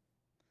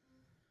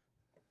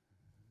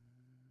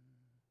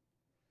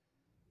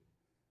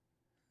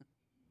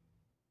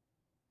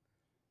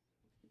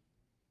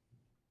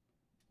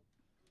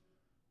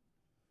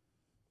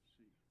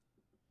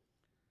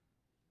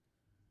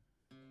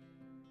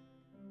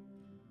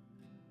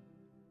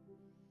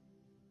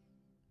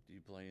 Do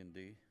you play in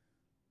D?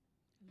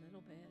 A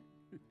little bit.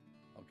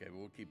 Okay,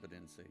 we'll keep it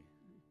in C.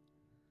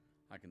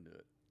 I can do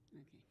it.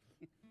 Okay.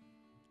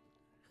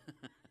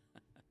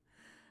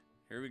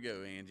 Here we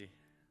go, Angie.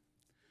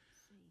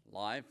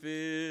 Life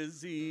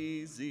is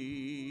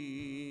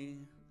easy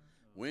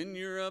when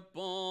you're up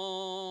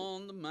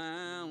on the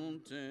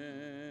mountain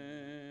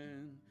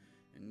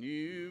and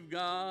you've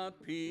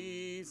got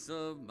peace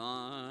of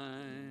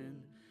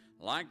mind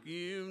like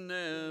you've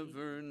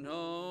never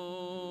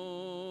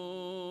known.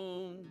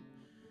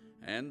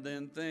 And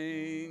then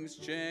things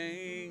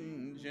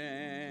change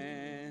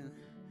and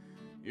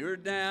you're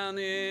down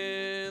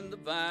in the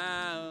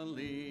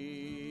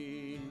valley.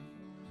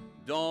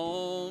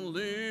 Don't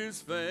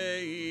lose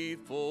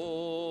faith,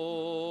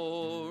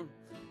 for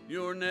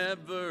you're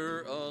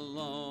never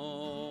alone.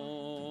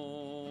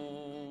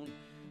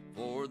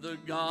 For the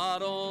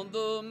God on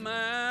the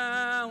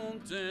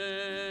mountain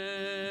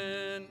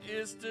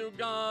is still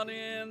God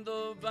in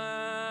the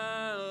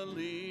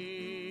valley.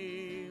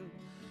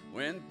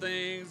 When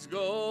things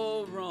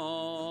go wrong,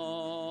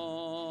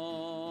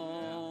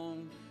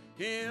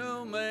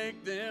 He'll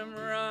make them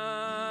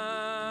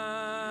right.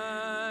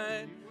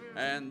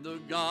 And the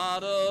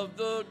God of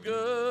the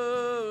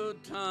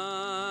good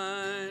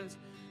times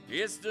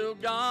is still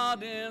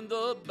God in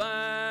the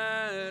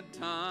bad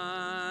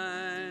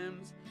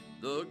times.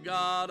 The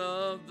God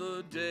of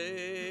the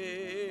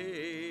day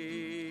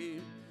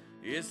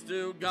is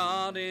still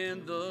God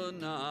in the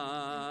night.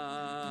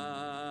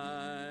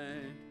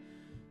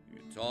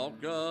 You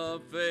talk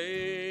of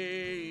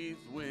faith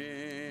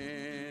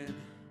when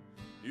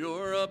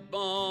you're up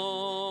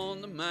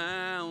on the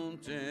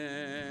mountain,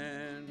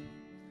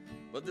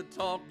 but the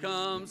talk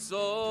comes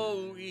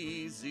so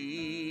easy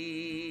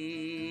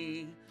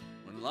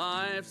when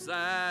life's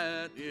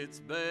at its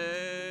best.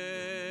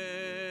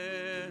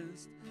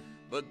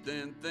 But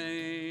then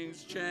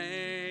things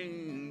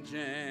change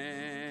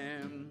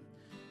and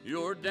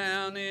you're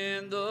down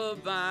in the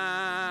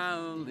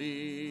valley.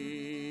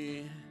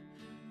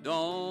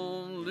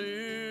 Don't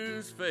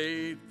lose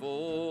faith,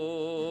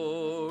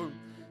 for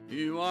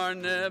you are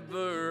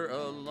never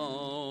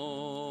alone.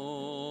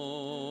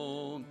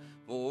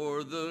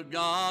 For the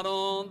God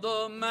on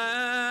the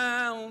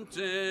mountain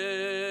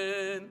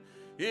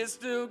is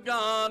still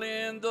God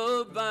in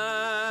the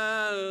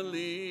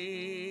valley.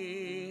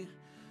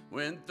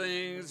 When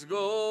things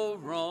go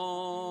wrong,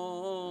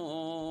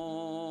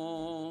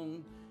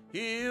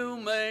 He'll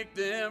make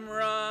them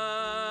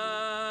right.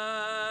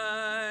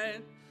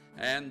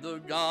 And the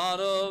God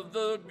of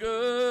the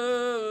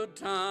good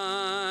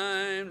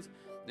times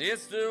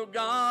is still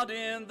God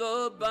in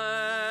the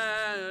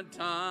bad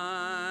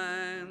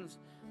times.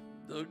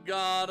 The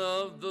God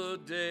of the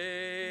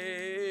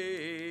day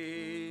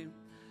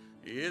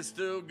is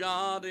still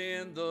God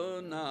in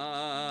the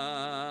night.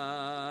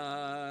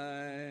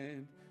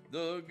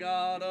 The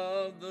God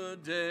of the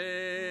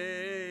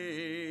day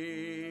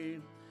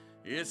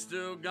is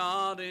still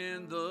God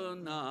in the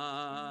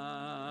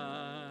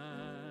night.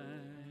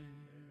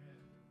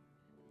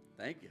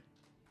 Thank you.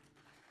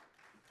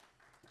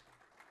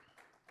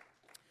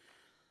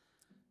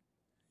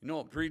 You know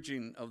what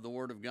preaching of the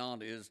Word of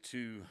God is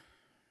to,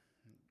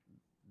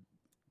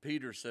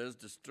 Peter says,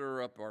 to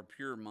stir up our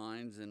pure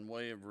minds in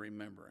way of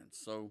remembrance.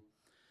 So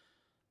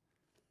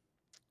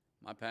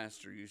my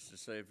pastor used to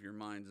say, if your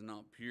mind's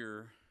not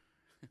pure,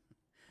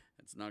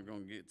 it's not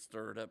going to get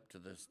stirred up to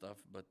this stuff.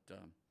 But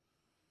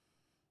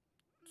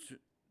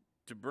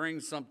to bring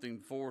something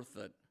forth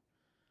that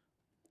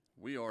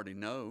we already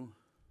know.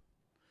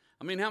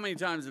 I mean, how many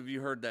times have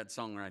you heard that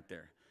song right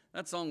there?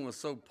 That song was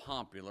so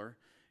popular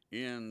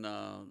in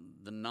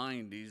the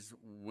 90s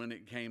when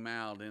it came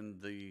out in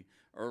the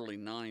early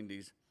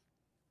 90s.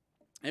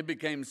 It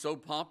became so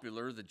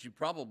popular that you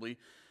probably,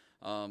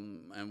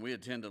 and we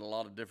attended a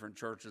lot of different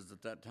churches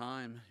at that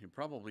time, you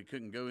probably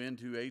couldn't go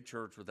into a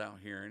church without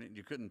hearing it.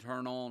 You couldn't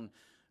turn on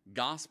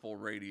gospel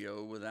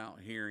radio without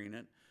hearing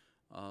it.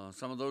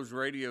 Some of those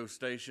radio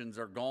stations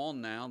are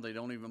gone now. They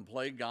don't even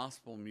play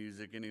gospel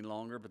music any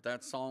longer, but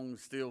that song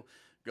still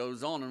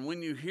goes on. And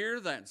when you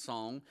hear that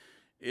song,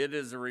 it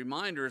is a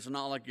reminder. It's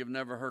not like you've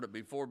never heard it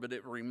before, but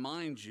it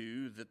reminds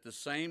you that the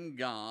same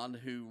God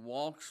who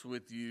walks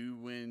with you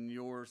when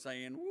you're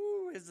saying,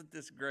 "Woo, isn't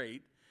this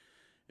great?"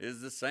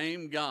 is the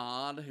same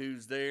God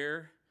who's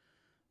there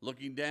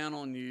looking down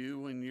on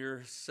you when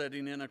you're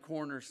sitting in a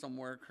corner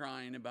somewhere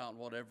crying about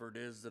whatever it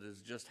is that has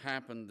just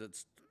happened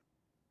that's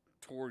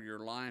tore your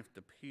life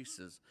to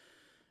pieces.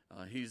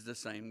 He's the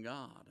same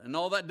God. And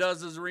all that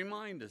does is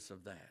remind us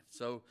of that.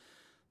 So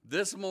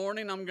this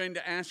morning I'm going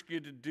to ask you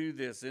to do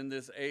this in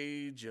this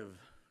age of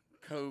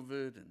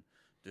COVID and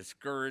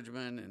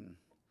discouragement and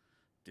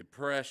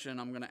depression.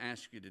 I'm going to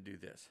ask you to do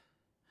this.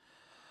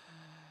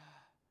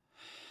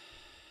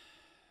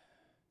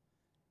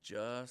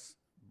 Just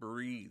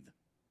breathe.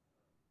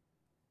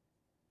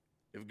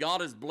 If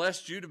God has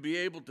blessed you to be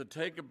able to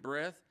take a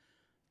breath,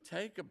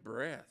 take a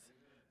breath.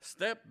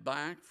 Step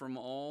back from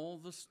all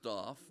the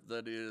stuff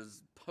that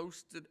is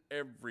posted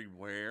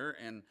everywhere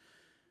and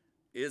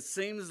it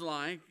seems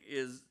like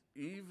is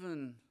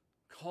even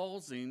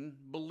causing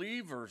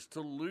believers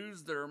to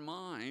lose their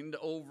mind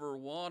over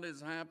what is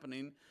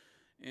happening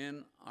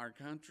in our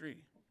country.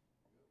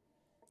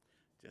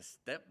 Just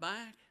step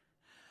back,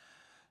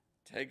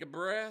 take a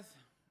breath,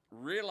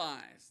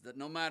 realize that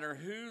no matter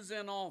who's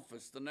in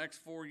office the next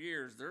 4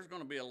 years, there's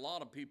going to be a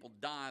lot of people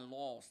die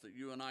lost that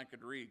you and I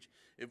could reach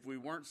if we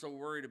weren't so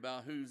worried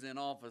about who's in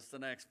office the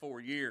next 4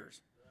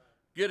 years.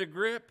 Get a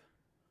grip.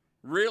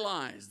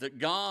 Realize that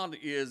God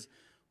is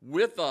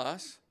with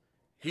us.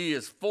 He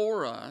is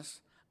for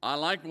us. I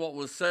like what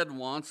was said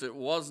once. It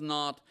was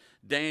not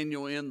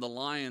Daniel in the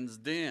lion's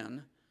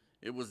den.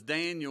 It was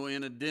Daniel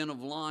in a den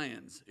of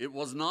lions. It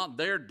was not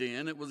their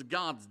den. It was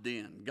God's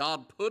den.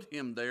 God put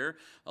him there,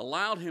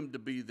 allowed him to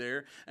be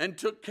there, and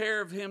took care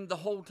of him the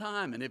whole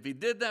time. And if he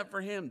did that for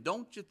him,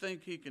 don't you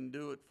think he can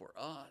do it for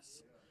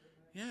us?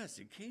 Yes,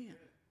 he can.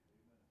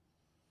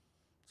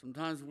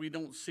 Sometimes we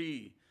don't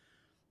see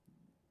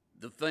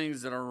the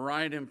things that are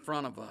right in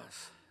front of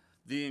us,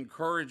 the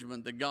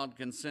encouragement that God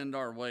can send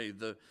our way,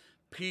 the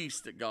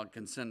peace that God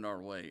can send our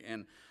way.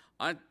 And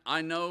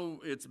I know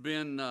it's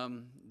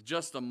been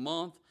just a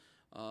month,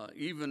 not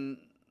even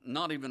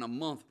a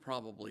month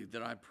probably,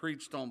 that I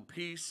preached on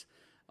peace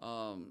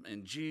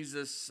and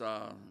Jesus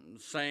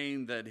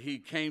saying that he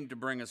came to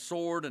bring a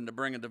sword and to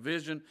bring a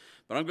division.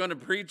 But I'm going to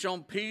preach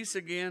on peace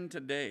again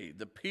today,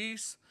 the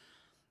peace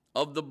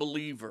of the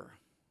believer,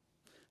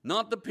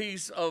 not the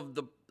peace of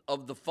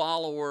the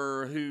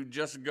follower who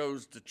just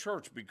goes to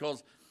church,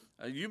 because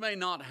you may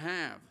not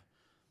have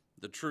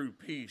the true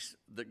peace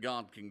that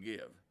God can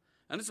give.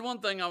 And it's one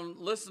thing,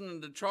 I'm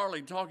listening to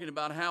Charlie talking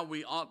about how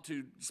we ought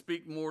to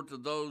speak more to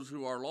those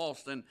who are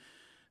lost,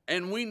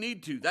 and we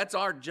need to. That's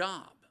our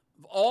job,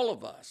 all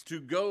of us, to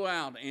go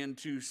out and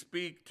to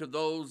speak to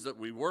those that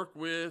we work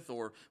with,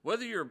 or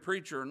whether you're a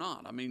preacher or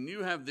not. I mean,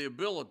 you have the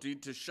ability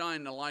to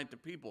shine the light to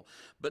people.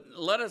 But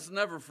let us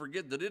never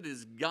forget that it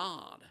is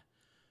God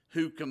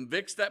who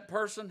convicts that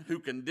person, who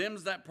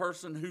condemns that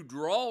person, who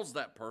draws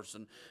that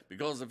person,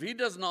 because if he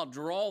does not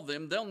draw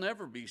them, they'll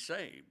never be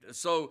saved.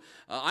 So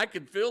I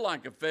could feel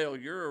like a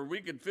failure, or we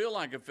could feel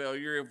like a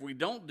failure if we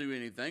don't do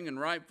anything, and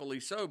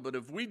rightfully so. But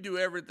if we do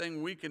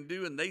everything we can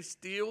do and they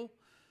still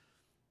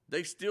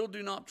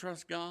do not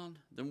trust God,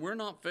 then we're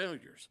not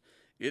failures.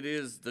 It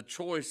is the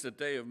choice that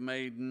they have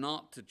made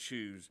not to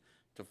choose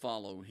to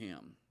follow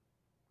him.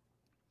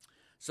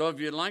 So if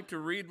you'd like to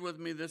read with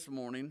me this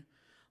morning,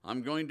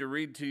 I'm going to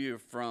read to you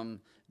from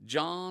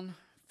John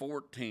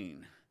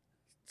 14,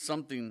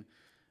 something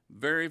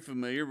very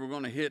familiar. We're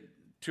going to hit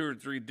 2 or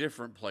 3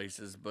 different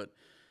places, but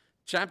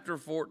chapter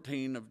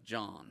 14 of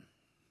John.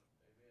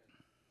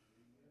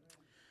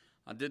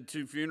 I did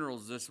 2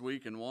 funerals this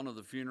week, and one of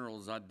the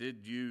funerals I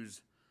did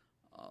use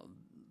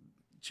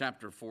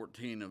chapter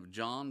 14 of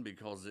John,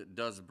 because it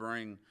does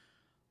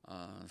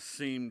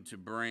seem to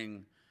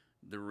bring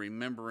the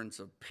remembrance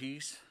of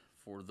peace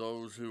for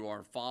those who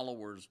are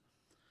followers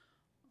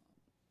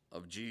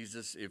of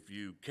Jesus. If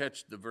you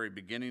catch the very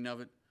beginning of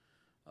it,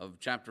 of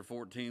chapter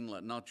 14,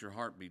 let not your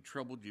heart be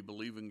troubled. You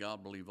believe in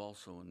God, believe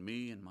also in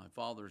me. In my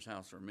Father's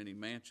house are many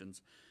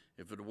mansions.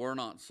 If it were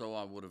not so,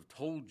 I would have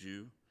told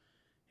you,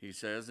 he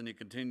says. And he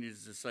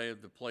continues to say,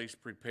 of the place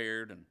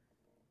prepared. And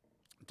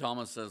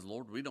Thomas says,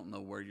 Lord, we don't know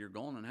where you're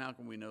going, and how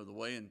can we know the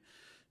way? And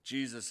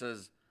Jesus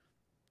says,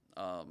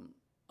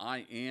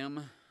 I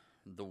am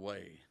the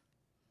way,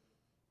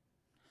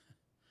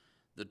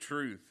 the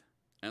truth,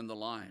 and the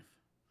life.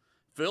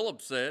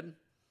 Philip said,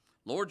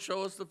 Lord,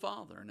 show us the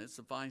Father, and it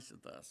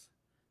sufficeth us.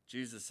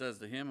 Jesus says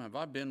to him, have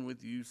I been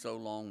with you so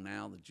long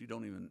now that you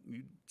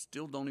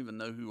still don't even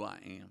know who I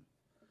am?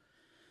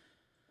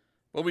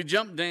 Well, we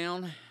jump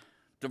down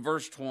to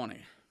verse 20.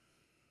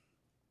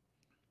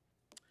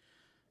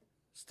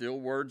 Still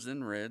words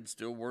in red,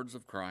 still words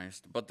of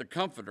Christ. But the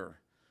Comforter,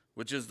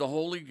 which is the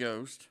Holy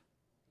Ghost.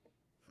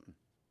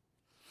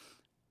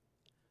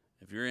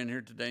 If you're in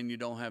here today and you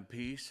don't have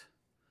peace,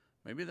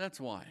 maybe that's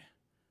why.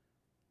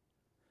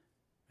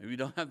 Maybe you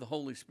don't have the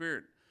Holy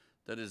Spirit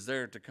that is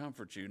there to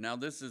comfort you. Now,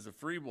 this is a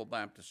Free Will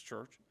Baptist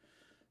church,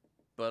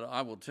 but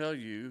I will tell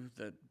you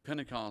that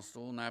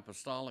Pentecostal and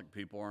apostolic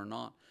people are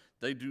not.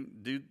 They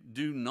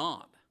do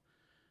not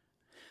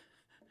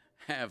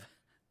have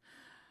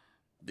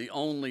the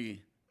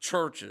only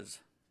churches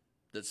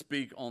that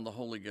speak on the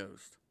Holy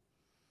Ghost.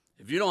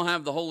 If you don't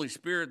have the Holy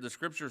Spirit, the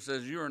Scripture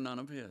says you are none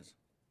of his.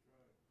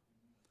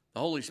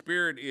 The Holy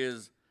Spirit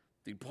is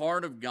the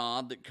part of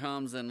God that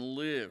comes and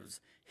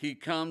lives. He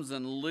comes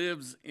and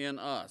lives in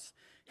us.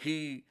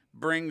 He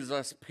brings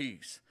us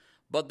peace.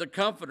 But the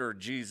Comforter,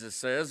 Jesus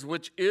says,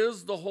 which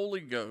is the Holy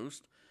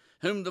Ghost,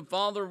 whom the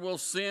Father will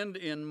send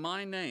in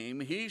my name,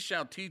 he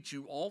shall teach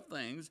you all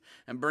things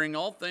and bring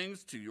all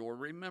things to your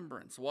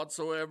remembrance,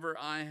 whatsoever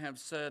I have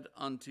said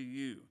unto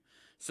you.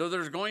 So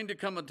there's going to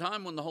come a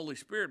time when the Holy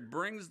Spirit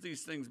brings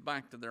these things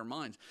back to their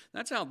minds.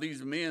 That's how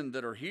these men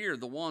that are here,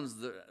 the ones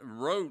that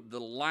wrote the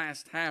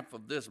last half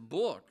of this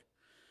book,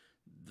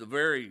 the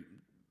very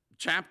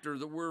chapter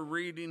that we're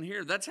reading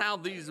here, that's how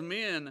these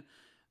men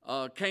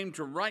came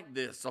to write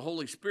this. The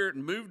Holy Spirit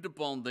moved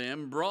upon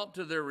them, brought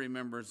to their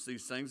remembrance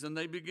these things, and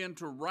they began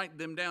to write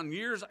them down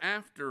years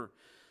after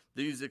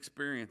these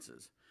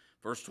experiences.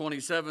 Verse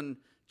 27,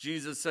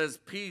 Jesus says,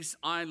 peace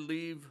I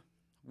leave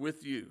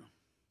with you.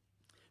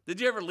 Did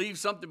you ever leave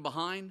something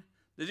behind?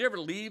 Did you ever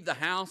leave the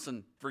house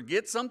and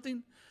forget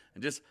something?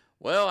 And just,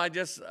 well, I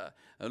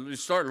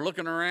start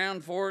looking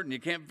around for it, and you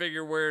can't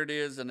figure where it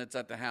is, and it's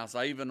at the house.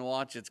 I even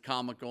watch, it's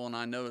comical, and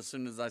I know as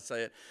soon as I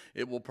say it,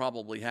 it will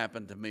probably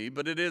happen to me.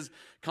 But it is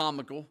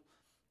comical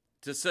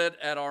to sit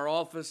at our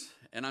office,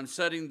 and I'm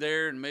sitting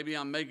there, and maybe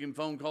I'm making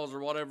phone calls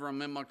or whatever.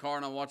 I'm in my car,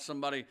 and I watch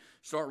somebody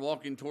start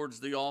walking towards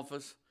the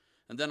office,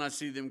 and then I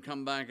see them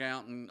come back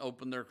out and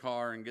open their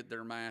car and get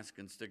their mask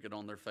and stick it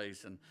on their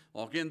face and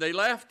walk in. They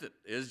left it.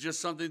 It's just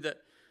something that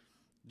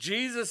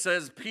Jesus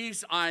says,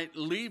 peace I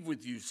leave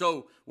with you.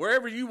 So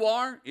wherever you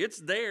are,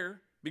 it's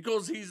there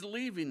because he's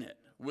leaving it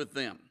with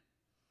them.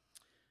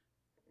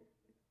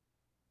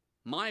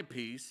 My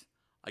peace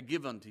I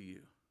give unto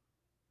you.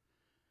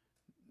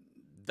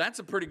 That's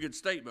a pretty good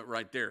statement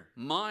right there.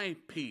 My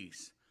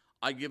peace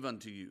I give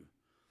unto you.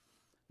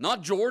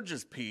 Not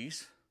George's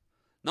peace,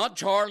 not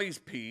Charlie's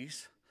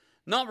peace,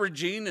 not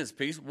Regina's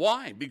peace.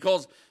 Why?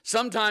 Because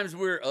sometimes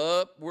we're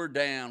up, we're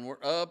down,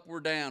 we're up, we're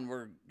down.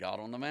 We're God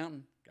on the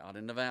mountain, God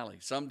in the valley.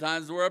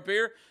 Sometimes we're up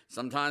here,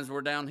 sometimes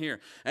we're down here.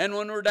 And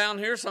when we're down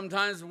here,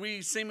 sometimes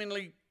we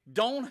seemingly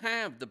don't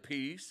have the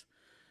peace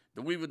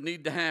that we would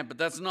need to have. But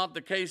that's not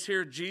the case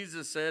here.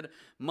 Jesus said,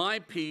 my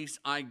peace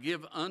I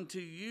give unto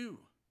you.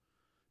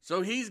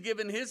 So he's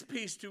given his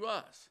peace to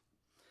us.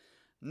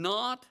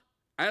 Not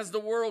as the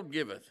world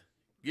giveth,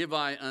 give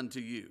I unto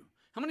you.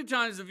 How many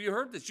times have you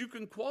heard this? You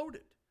can quote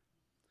it.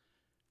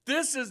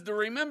 This is the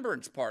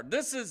remembrance part.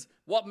 This is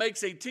what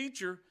makes a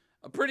teacher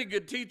a pretty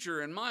good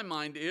teacher in my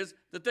mind, is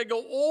that they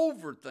go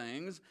over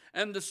things,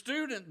 and the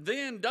student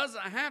then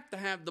doesn't have to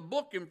have the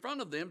book in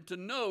front of them to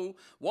know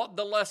what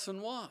the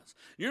lesson was.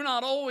 You're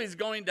not always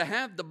going to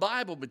have the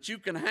Bible, but you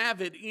can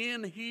have it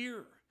in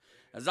here.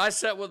 As I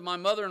sat with my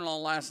mother-in-law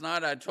last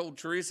night, I told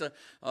Teresa,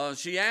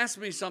 she asked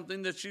me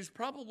something that she's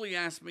probably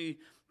asked me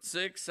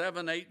 6,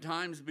 7, 8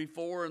 times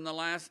before in the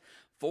last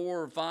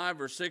 4 or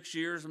 5 or 6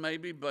 years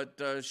maybe, but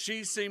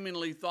she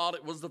seemingly thought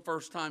it was the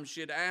first time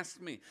she had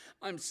asked me.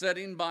 I'm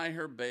sitting by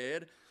her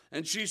bed,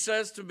 and she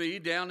says to me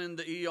down in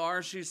the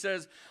ER, she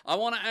says, I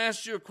want to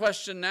ask you a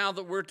question now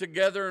that we're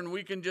together and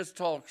we can just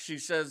talk. She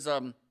says,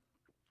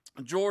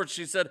 George,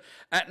 she said,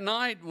 at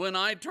night when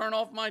I turn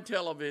off my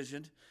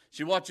television,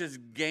 she watches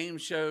Game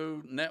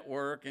Show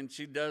Network, and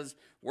she does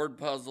word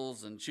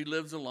puzzles, and she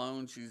lives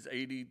alone. She's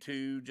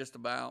 82 just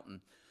about,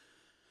 and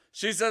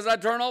she says, I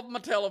turn off my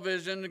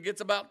television, it gets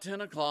about 10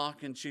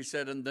 o'clock, and she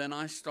said, and then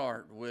I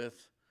start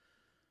with,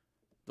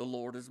 the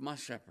Lord is my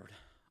shepherd,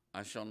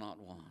 I shall not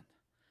want.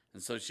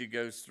 And so she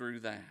goes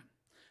through that.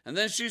 And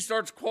then she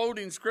starts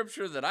quoting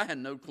scripture that I had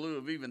no clue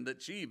of even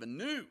that she even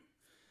knew.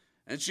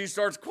 And she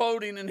starts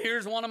quoting, and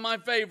here's one of my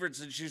favorites,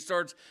 and she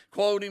starts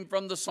quoting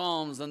from the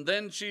Psalms. And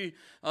then she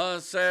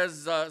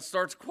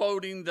starts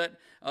quoting that,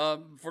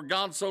 for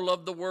God so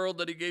loved the world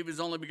that he gave his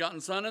only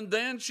begotten son. And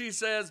then she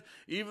says,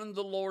 even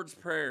the Lord's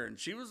Prayer. And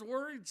she was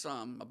worried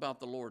some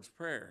about the Lord's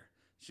Prayer.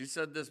 She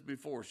said this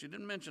before. She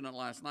didn't mention it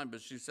last night,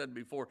 but she said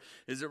before,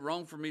 is it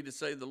wrong for me to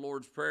say the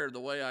Lord's Prayer the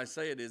way I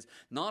say it is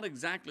not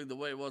exactly the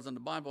way it was in the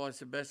Bible? I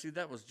said, Bessie,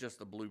 that was just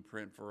a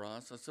blueprint for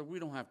us. I said, we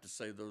don't have to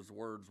say those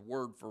words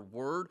word for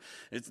word.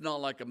 It's not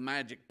like a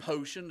magic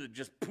potion that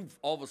just poof,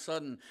 all of a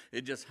sudden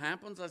it just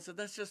happens. I said,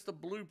 that's just a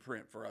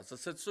blueprint for us. I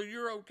said, so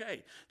you're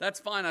okay. That's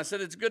fine. I said,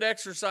 it's good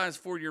exercise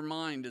for your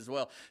mind as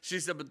well. She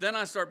said, but then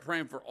I start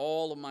praying for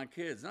all of my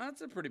kids. Now,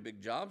 that's a pretty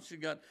big job. She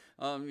got,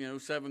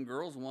 7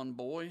 girls, 1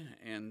 boy,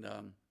 and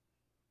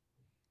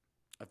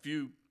a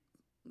few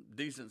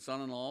decent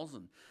son-in-laws,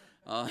 and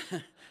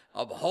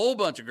a whole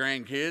bunch of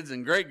grandkids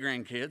and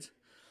great-grandkids.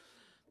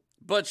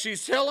 But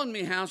she's telling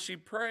me how she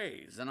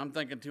prays, and I'm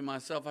thinking to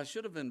myself, I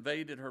should have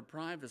invaded her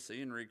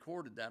privacy and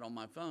recorded that on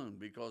my phone,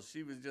 because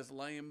she was just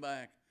laying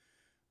back,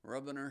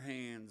 rubbing her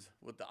hands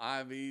with the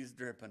IVs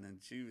dripping, and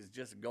she was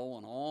just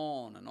going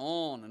on and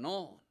on and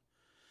on.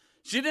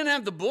 She didn't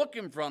have the book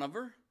in front of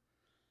her,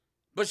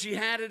 but she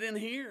had it in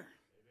here.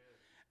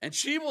 And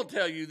she will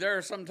tell you there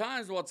are some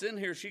times what's in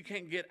here she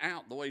can't get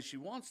out the way she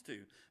wants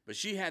to. But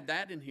she had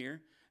that in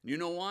here. You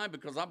know why?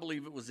 Because I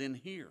believe it was in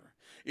here.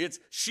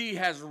 She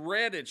has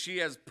read it. She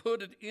has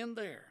put it in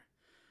there.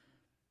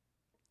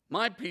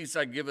 My peace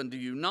I give unto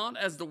you, not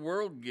as the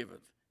world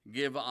giveth,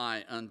 give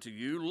I unto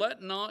you.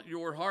 Let not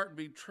your heart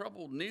be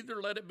troubled,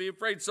 neither let it be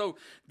afraid. So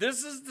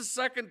this is the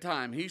second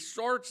time he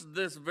starts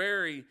this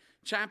very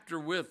chapter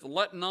with,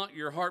 let not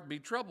your heart be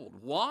troubled.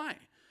 Why?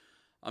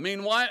 I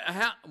mean,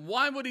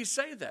 why would he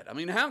say that? I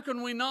mean, how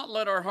can we not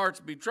let our hearts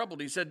be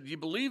troubled? He said, you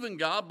believe in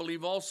God,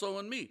 believe also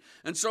in me.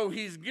 And so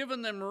he's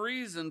given them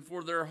reason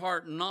for their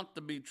heart not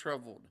to be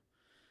troubled.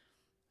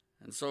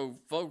 And so,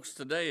 folks,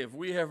 today, if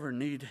we ever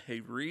need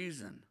a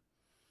reason,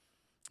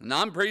 and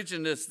I'm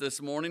preaching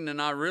this morning, and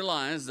I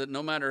realize that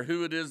no matter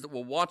who it is that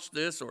will watch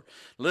this or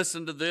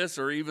listen to this,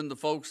 or even the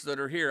folks that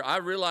are here, I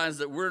realize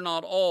that we're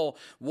not all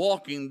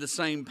walking the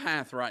same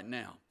path right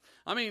now.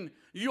 I mean,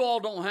 you all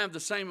don't have the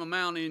same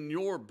amount in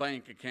your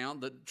bank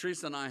account that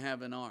Teresa and I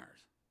have in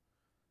ours.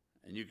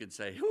 And you could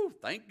say, whew,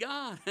 thank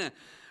God.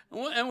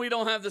 And we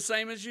don't have the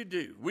same as you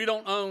do. We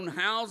don't own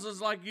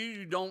houses like you.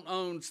 You don't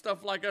own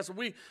stuff like us.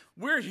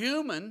 We're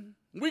human.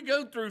 We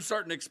go through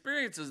certain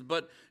experiences,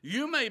 but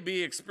you may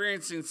be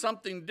experiencing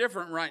something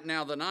different right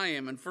now than I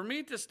am. And for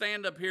me to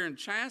stand up here and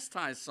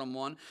chastise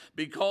someone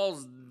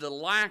because the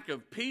lack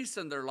of peace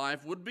in their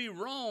life would be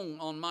wrong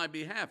on my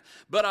behalf.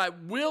 But I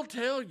will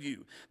tell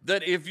you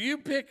that if you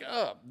pick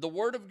up the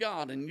Word of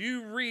God and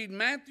you read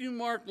Matthew,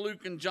 Mark,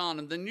 Luke, and John,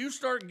 and then you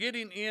start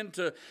getting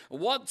into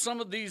what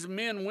some of these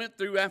men went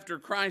through after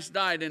Christ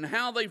died and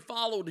how they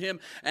followed him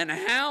and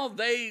how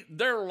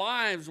their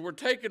lives were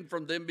taken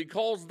from them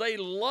because they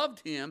loved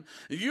loved him,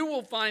 you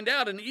will find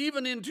out, and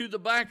even into the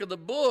back of the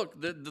book,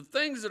 that the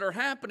things that are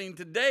happening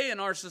today in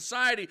our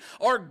society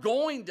are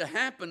going to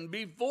happen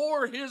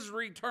before his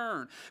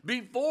return,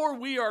 before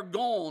we are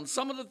gone.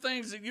 Some of the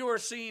things that you are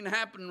seeing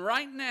happen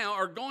right now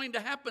are going to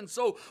happen.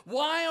 So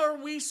why are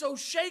we so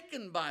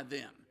shaken by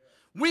them?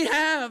 We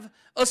have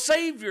a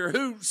Savior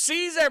who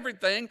sees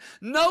everything,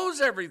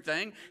 knows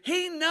everything.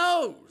 He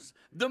knows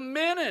the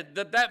minute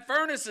that that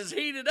furnace is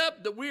heated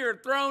up, that we are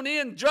thrown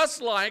in,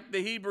 just like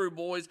the Hebrew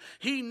boys.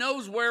 He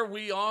knows where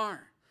we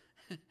are.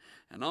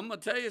 And I'm going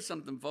to tell you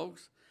something,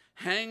 folks.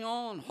 Hang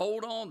on,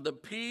 hold on. The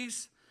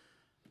peace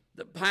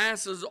that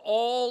passes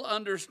all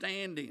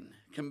understanding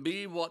can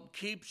be what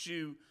keeps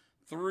you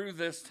through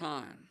this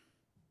time.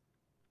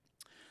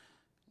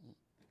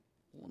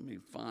 Let me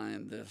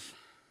find this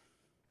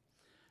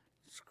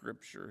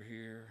scripture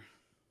here.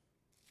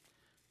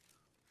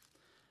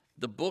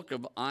 The book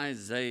of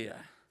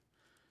Isaiah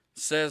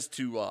says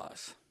to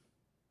us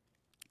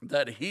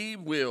that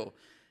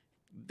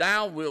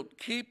thou wilt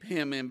keep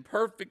him in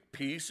perfect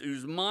peace,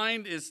 whose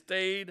mind is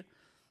stayed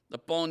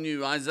upon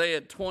you.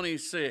 Isaiah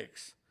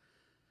 26.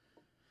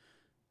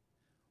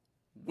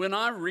 When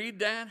I read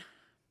that,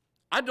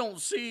 I don't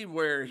see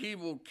where he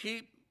will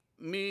keep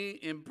me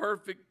in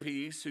perfect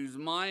peace, whose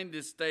mind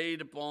is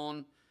stayed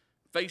upon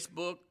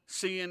Facebook,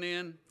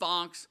 CNN,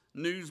 Fox,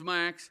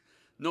 Newsmax.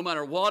 No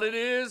matter what it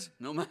is,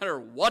 no matter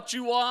what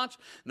you watch,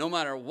 no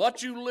matter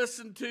what you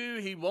listen to,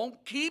 he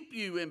won't keep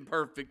you in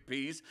perfect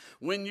peace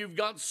when you've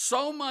got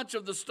so much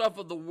of the stuff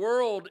of the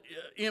world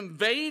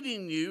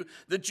invading you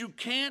that you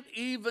can't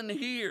even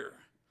hear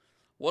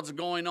what's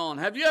going on.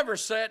 Have you ever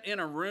sat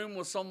in a room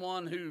with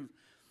someone who,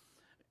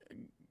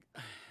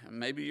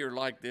 maybe you're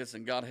like this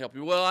and God help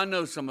you. Well, I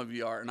know some of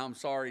you are, and I'm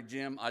sorry,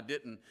 Jim, I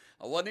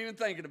wasn't even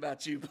thinking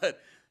about you, but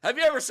have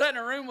you ever sat in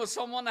a room with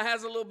someone that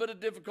has a little bit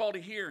of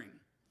difficulty hearing?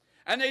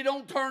 And they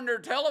don't turn their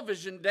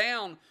television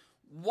down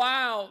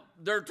while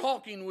they're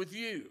talking with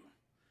you.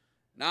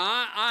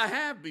 Now, I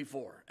have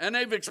before. And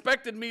they've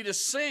expected me to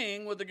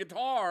sing with the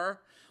guitar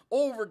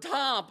over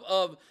top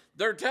of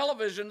their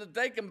television that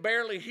they can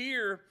barely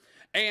hear,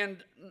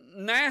 and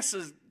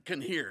NASA can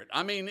hear it.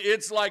 I mean,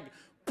 it's like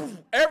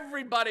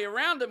everybody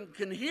around them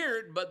can hear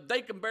it, but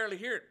they can barely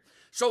hear it.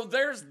 So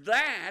there's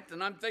that,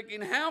 and I'm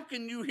thinking, how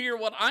can you hear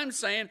what I'm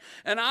saying?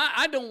 And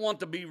I don't want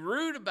to be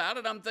rude about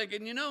it. I'm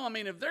thinking,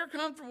 if they're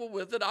comfortable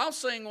with it, I'll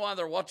sing while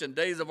they're watching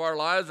Days of Our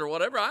Lives or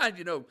whatever,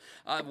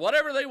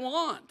 whatever they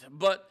want.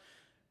 But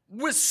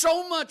with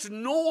so much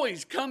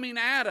noise coming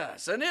at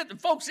us, and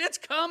folks, it's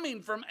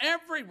coming from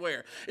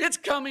everywhere. It's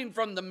coming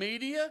from the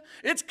media.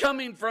 It's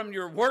coming from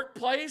your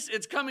workplace.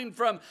 It's coming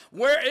from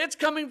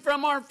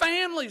our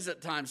families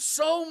at times.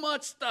 So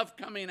much stuff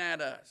coming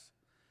at us.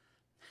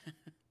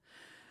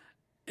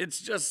 It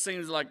just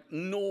seems like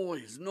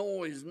noise.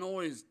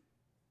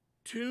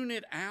 Tune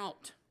it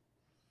out.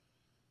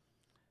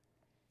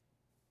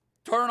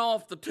 Turn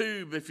off the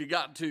tube if you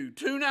got to.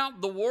 Tune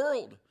out the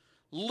world.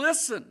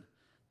 Listen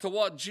to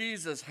what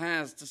Jesus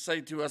has to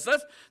say to us.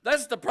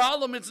 That's the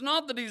problem. It's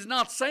not that he's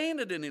not saying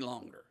it any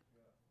longer.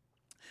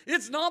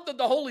 It's not that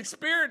the Holy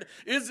Spirit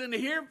isn't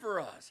here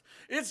for us.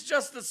 It's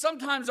just that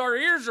sometimes our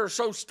ears are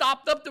so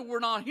stopped up that we're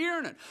not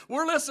hearing it.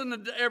 We're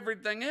listening to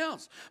everything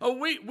else.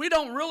 We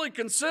don't really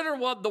consider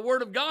what the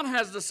Word of God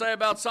has to say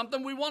about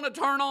something. We want to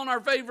turn on our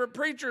favorite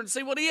preacher and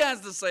see what he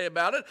has to say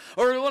about it.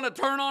 Or we want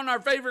to turn on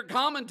our favorite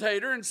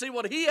commentator and see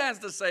what he has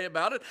to say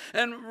about it.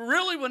 And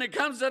really, when it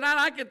comes to that,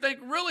 I can think,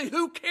 really,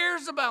 who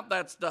cares about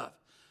that stuff?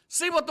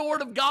 See what the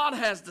Word of God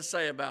has to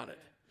say about it.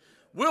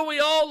 Will we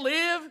all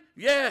live?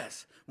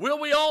 Yes. Will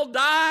we all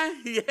die?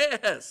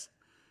 Yes.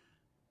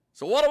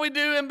 So what do we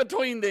do in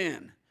between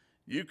then?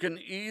 You can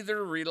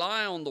either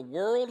rely on the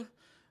world,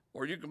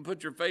 or you can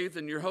put your faith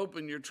and your hope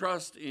and your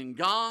trust in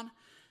God.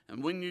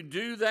 And when you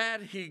do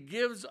that, he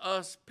gives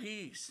us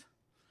peace.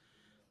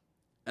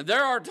 And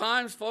there are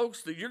times,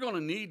 folks, that you're going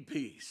to need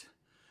peace.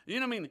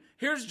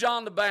 Here's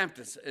John the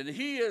Baptist. And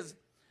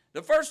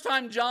the first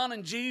time John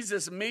and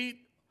Jesus meet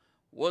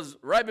was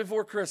right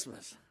before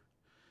Christmas.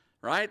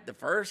 Right? The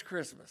first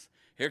Christmas.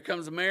 Here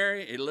comes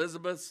Mary,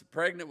 Elizabeth's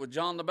pregnant with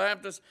John the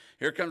Baptist.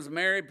 Here comes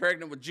Mary,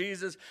 pregnant with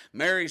Jesus.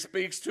 Mary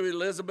speaks to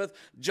Elizabeth.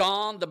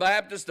 John the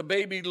Baptist, the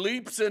baby,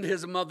 leaps in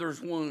his mother's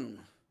womb.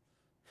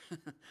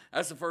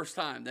 That's the first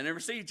time. They never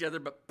see each other,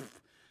 but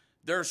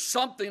there's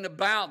something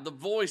about the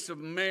voice of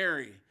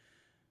Mary.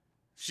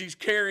 She's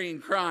carrying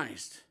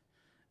Christ.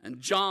 And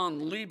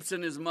John leaps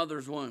in his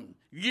mother's womb.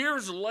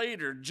 Years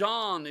later,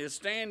 John is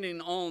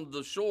standing on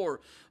the shore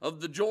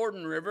of the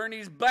Jordan River, and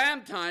he's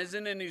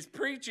baptizing and he's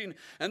preaching.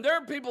 And there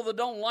are people that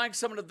don't like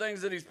some of the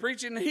things that he's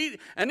preaching. He's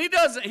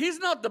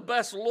not the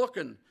best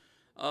looking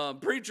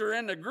preacher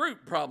in the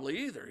group probably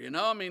either.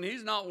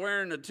 He's not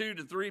wearing a 2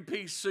 to 3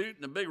 piece suit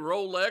and a big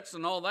Rolex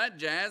and all that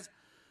jazz.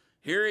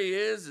 Here he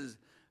is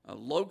a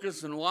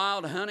locust and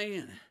wild honey,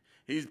 and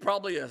he's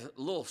probably a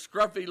little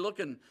scruffy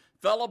looking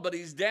fellow, but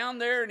he's down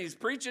there and he's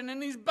preaching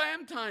and he's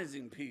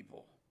baptizing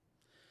people.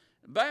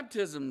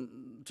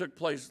 Baptism took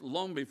place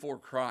long before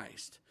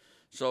Christ.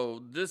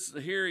 So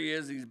here he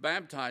is, he's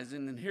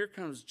baptizing, and here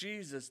comes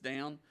Jesus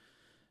down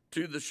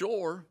to the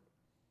shore.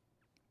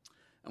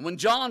 And when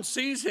John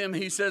sees him,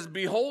 he says,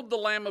 "Behold the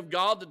Lamb of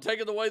God that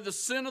taketh away the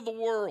sin of the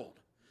world."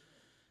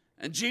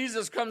 And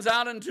Jesus comes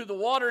out into the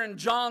water, and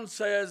John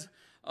says,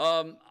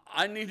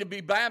 "I need to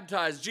be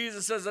baptized."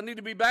 Jesus says, "I need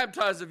to be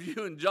baptized of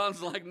you." And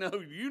John's like, "No,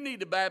 you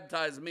need to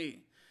baptize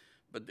me."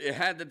 But it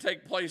had to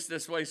take place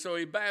this way, so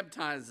he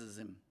baptizes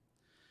him.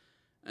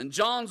 And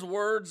John's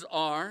words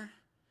are,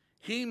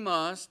 "He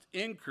must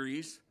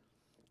increase,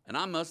 and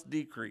I must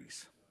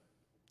decrease."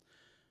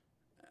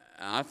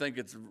 I think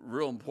it's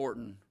real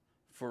important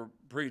for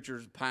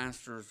preachers,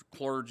 pastors,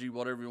 clergy,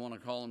 whatever you want to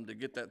call them, to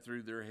get that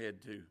through their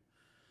head too.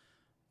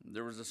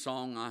 There was a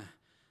song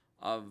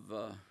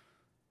I've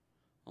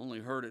only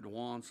heard it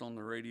once on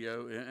the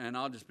radio, and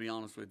I'll just be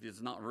honest with you,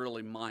 it's not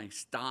really my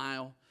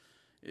style.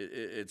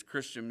 It's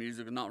Christian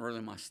music, not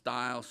really my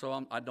style,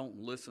 so I don't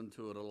listen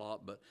to it a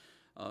lot. But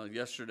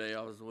yesterday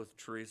I was with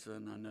Teresa,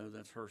 and I know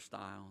that's her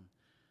style.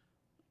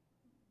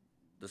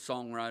 The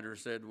songwriter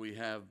said we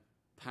have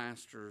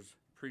pastors,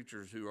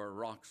 preachers who are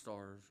rock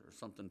stars or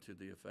something to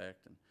the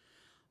effect. And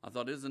I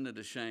thought, isn't it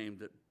a shame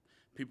that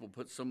people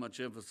put so much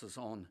emphasis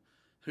on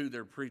who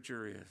their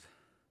preacher is?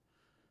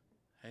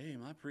 Hey,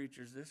 my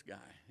preacher's this guy.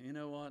 You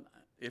know what?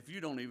 If you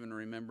don't even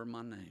remember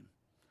my name.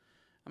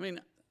 I mean,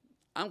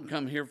 I don't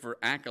come here for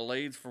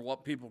accolades for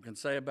what people can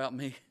say about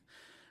me.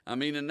 I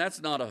mean, and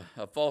that's not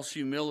a false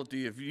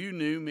humility. If you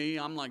knew me,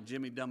 I'm like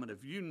Jimmy Dummett.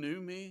 If you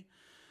knew me,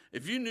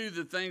 if you knew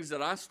the things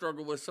that I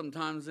struggle with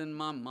sometimes in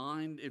my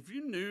mind, if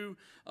you knew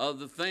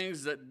the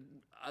things that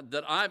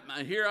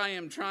here I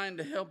am trying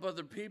to help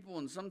other people,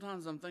 and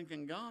sometimes I'm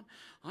thinking, God,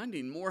 I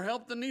need more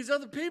help than these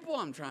other people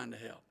I'm trying to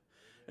help.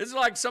 It's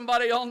like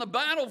somebody on the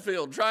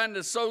battlefield trying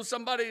to sew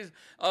somebody's,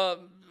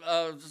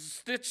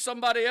 stitch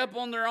somebody up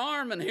on their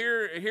arm, and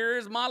here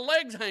is my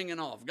legs hanging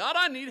off. God,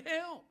 I need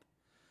help.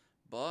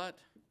 But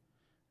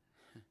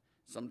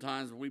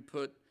sometimes we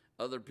put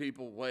other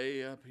people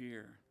way up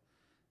here.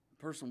 The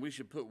person we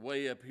should put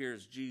way up here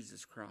is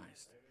Jesus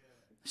Christ.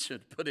 We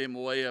should put him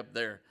way up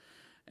there,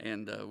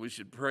 and we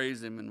should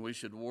praise him, and we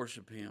should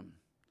worship him.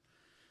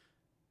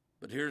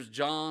 But here's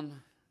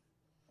John.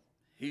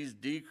 He's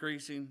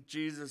decreasing.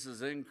 Jesus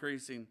is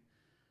increasing.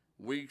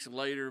 Weeks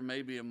later,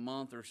 maybe a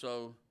month or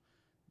so,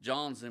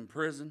 John's in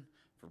prison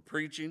for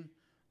preaching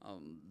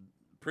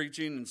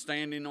and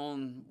standing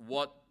on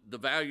what the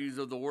values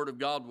of the Word of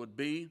God would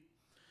be.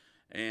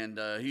 And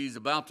he's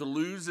about to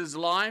lose his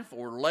life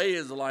or lay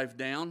his life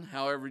down,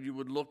 however you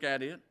would look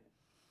at it.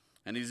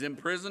 And he's in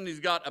prison. He's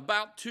got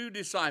about 2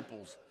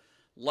 disciples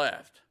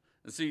left.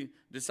 And see,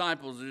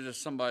 disciples are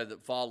just somebody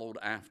that followed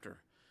after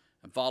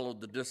and followed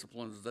the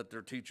disciplines that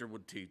their teacher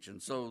would teach.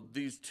 And so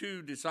these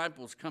 2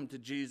 disciples come to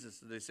Jesus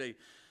and they say,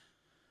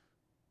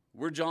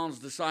 "We're John's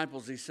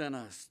disciples. He sent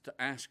us to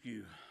ask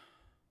you,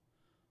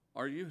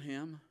 are you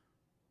him?"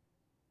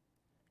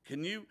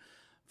 Can you,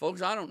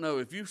 folks, I don't know,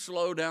 if you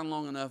slow down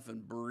long enough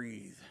and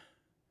breathe,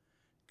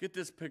 get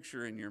this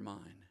picture in your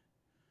mind.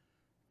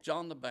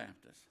 John the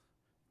Baptist,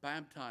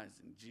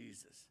 baptizing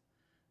Jesus.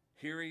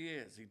 Here he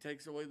is. He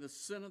takes away the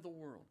sin of the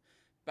world,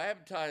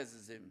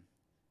 baptizes him,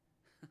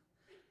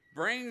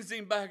 brings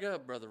him back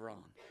up, Brother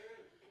Ron.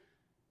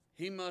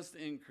 He must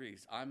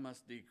increase. I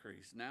must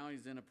decrease. Now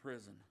he's in a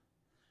prison.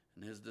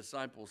 And his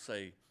disciples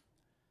say,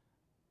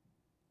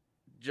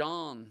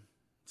 "John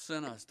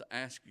sent us to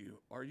ask you,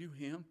 are you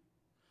him?"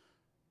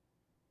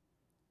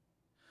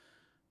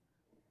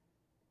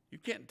 You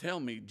can't tell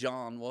me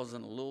John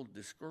wasn't a little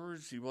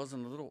discouraged. He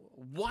wasn't a little.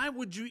 Why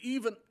would you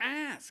even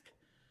ask?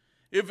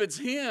 If it's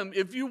him,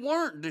 if you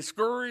weren't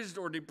discouraged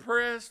or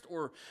depressed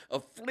or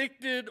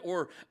afflicted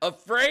or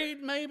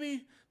afraid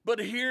maybe, but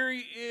here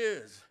he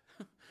is.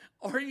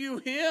 Are you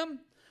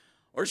him?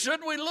 Or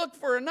should we look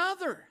for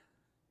another?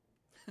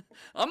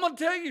 I'm going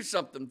to tell you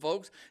something,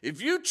 folks. If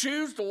you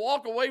choose to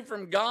walk away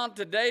from God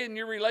today in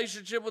your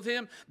relationship with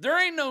him, there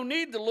ain't no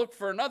need to look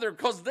for another,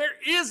 because there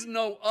is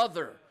no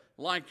other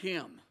like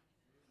him.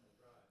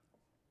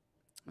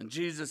 And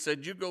Jesus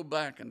said, you go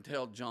back and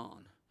tell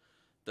John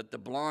that the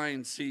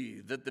blind see,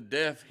 that the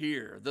deaf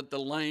hear, that the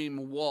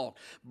lame walk.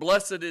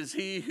 Blessed is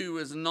he who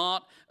is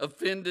not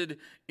offended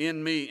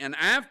in me. And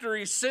after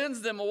he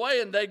sends them away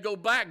and they go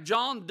back,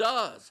 John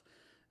does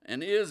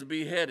and is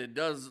beheaded,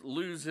 does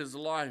lose his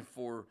life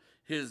for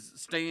his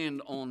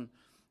stand on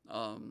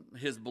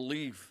his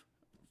belief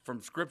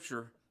from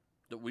Scripture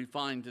that we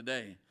find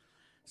today.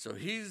 So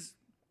he's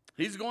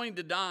going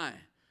to die.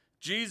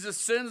 Jesus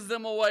sends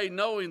them away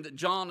knowing that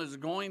John is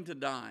going to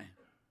die.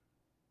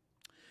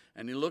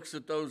 And he looks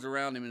at those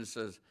around him and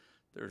says,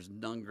 there's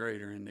none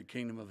greater in the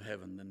kingdom of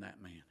heaven than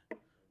that man.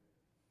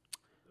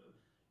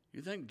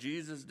 You think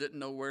Jesus didn't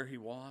know where he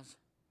was?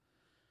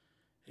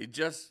 He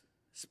just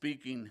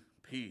speaking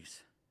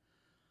peace.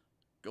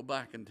 Go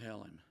back and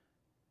tell him,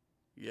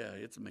 yeah,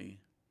 it's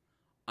me.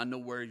 I know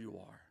where you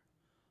are.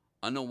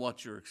 I know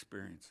what you're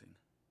experiencing.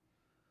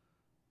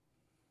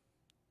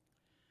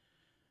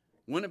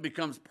 When it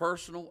becomes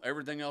personal,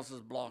 everything else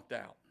is blocked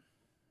out,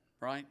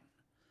 right?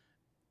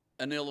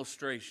 an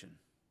illustration.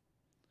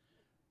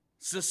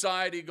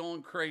 Society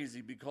going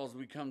crazy because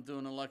we come through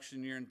an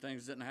election year and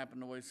things didn't happen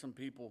the way some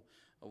people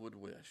would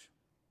wish.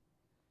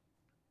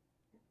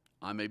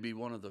 I may be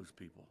one of those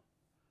people.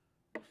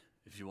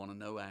 If you want to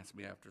know, ask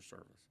me after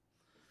service.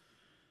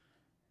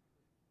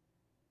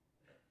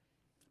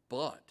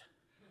 But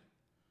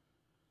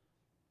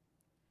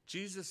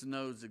Jesus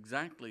knows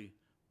exactly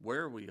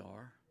where we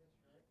are,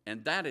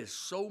 and that is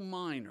so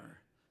minor.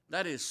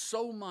 That is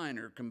so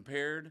minor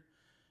compared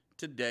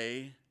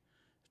today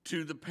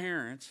to the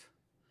parents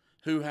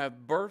who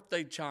have birthed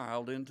a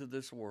child into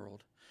this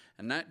world.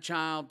 And that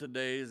child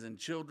today is in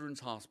children's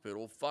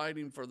hospital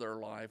fighting for their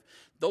life.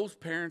 Those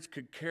parents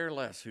could care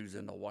less who's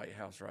in the White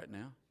House right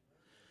now.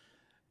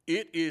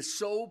 It is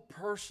so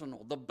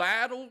personal. The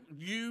battle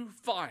you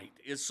fight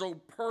is so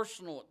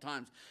personal at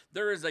times.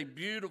 There is a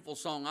beautiful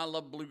song. I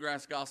love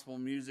bluegrass gospel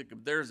music.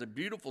 There's a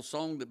beautiful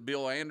song that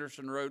Bill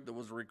Anderson wrote that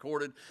was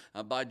recorded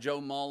by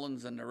Joe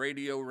Mullins and the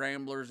Radio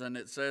Ramblers, and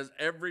it says,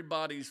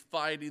 everybody's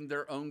fighting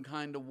their own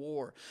kind of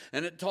war.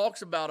 And it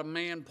talks about a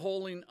man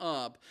pulling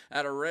up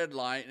at a red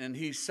light, and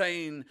he's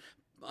saying,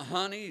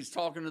 honey, he's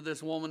talking to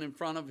this woman in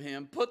front of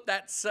him, put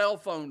that cell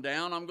phone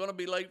down. I'm going to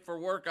be late for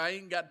work. I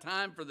ain't got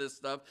time for this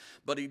stuff.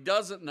 But he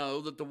doesn't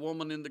know that the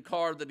woman in the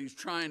car that he's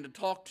trying to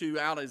talk to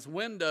out his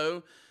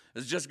window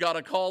has just got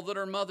a call that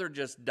her mother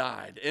just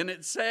died. And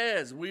it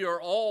says we are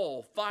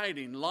all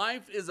fighting.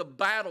 Life is a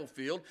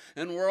battlefield,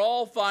 and we're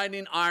all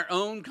fighting our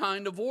own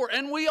kind of war.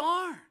 And we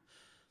are.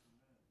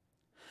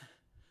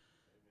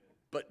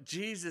 But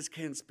Jesus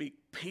can speak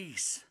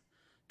peace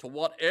to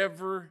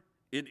whatever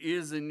it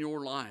is in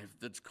your life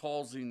that's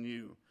causing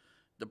you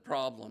the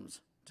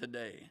problems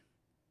today.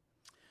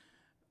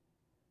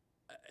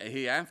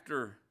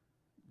 After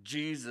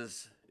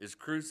Jesus is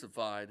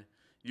crucified,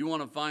 you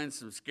want to find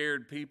some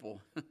scared people.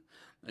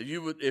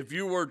 If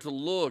you were to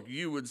look,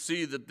 you would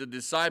see that the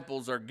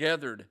disciples are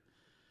gathered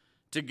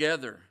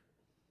together,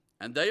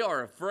 and they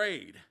are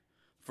afraid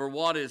for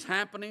what is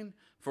happening,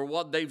 for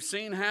what they've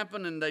seen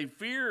happen, and they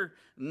fear,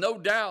 no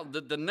doubt,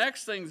 that the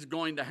next thing's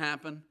going to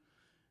happen.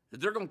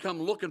 They're going to come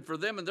looking for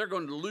them, and they're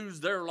going to lose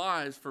their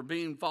lives for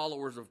being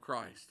followers of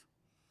Christ.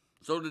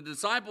 So the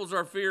disciples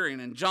are fearing.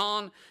 In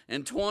John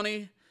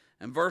 20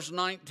 and verse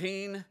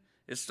 19,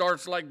 it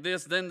starts like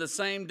this. Then the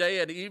same day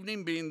at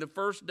evening, being the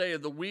first day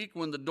of the week,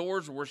 when the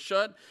doors were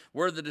shut,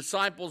 where the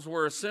disciples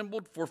were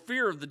assembled for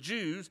fear of the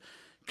Jews,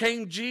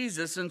 came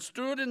Jesus and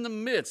stood in the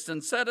midst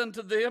and said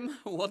unto them,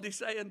 what did he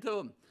say unto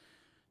them?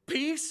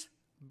 Peace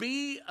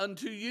be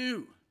unto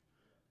you.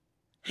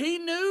 He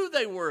knew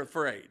they were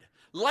afraid.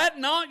 Let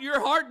not your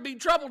heart be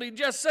troubled, he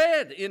just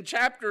said in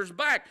chapters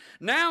back.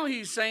 Now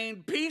he's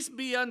saying, peace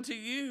be unto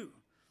you.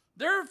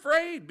 They're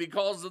afraid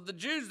because of the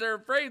Jews. They're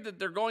afraid that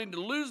they're going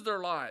to lose their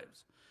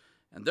lives.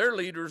 And their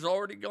leader's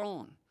already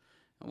gone.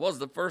 And what's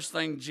the first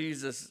thing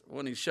Jesus,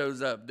 when he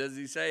shows up, does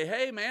he say,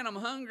 hey man, I'm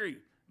hungry.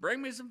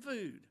 Bring me some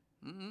food.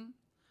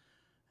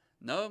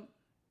 No,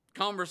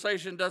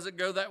 conversation doesn't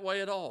go that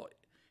way at all.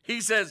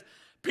 He says,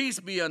 peace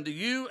be unto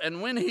you.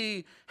 And when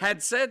he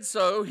had said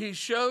so, he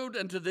showed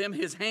unto them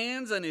his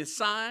hands and his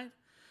side.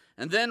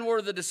 And then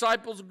were the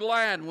disciples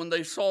glad when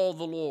they saw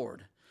the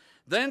Lord.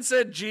 Then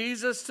said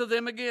Jesus to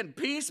them again,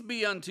 peace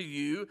be unto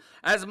you.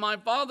 As my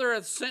Father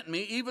hath sent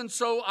me, even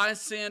so I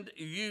send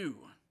you.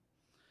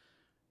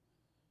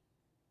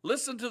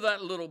 Listen to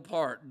that little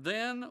part.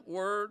 Then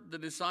were the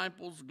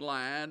disciples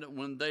glad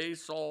when they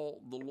saw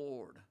the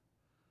Lord.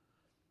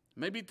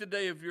 Maybe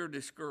today if you're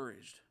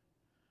discouraged,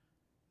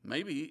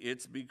 maybe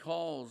it's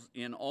because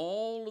in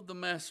all of the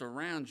mess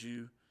around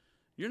you,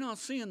 you're not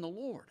seeing the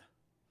Lord.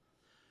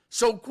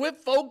 So quit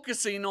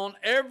focusing on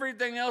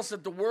everything else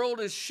that the world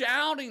is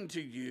shouting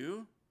to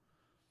you.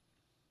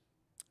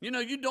 You know,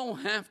 you don't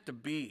have to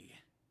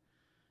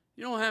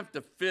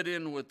fit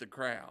in with the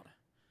crowd.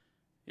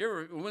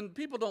 When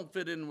people don't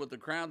fit in with the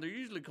crowd, they're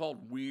usually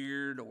called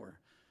weird or,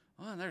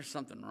 oh, there's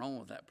something wrong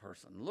with that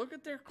person. Look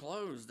at their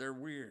clothes, they're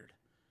weird.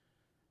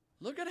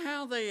 Look at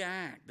how they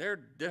act, they're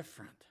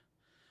different.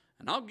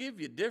 And I'll give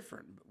you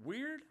different, but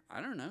weird,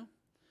 I don't know.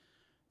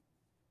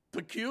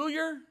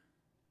 Peculiar,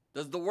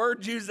 does the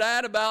word use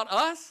that about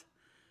us?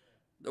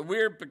 The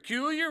weird,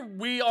 peculiar,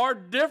 we are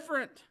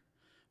different.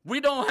 We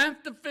don't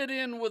have to fit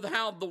in with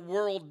how the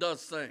world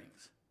does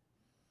things.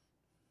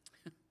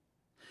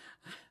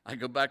 I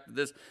go back to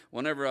this,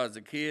 whenever I was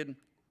a kid,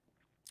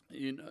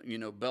 you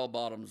know, bell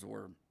bottoms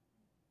were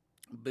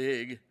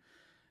big,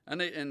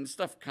 and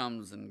stuff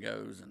comes and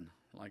goes, and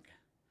like,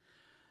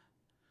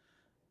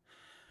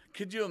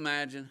 could you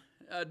imagine?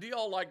 Do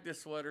y'all like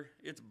this sweater?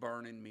 It's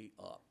burning me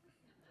up.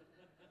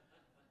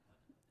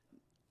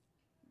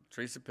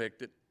 Teresa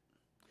picked it.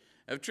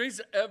 If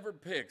Teresa ever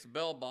picks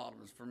bell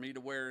bottoms for me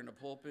to wear in the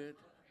pulpit,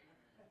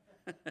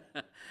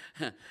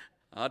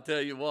 I'll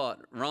tell you what,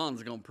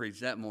 Ron's going to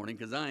preach that morning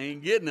because I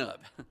ain't getting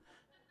up.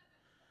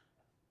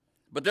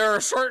 But there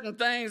are certain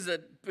things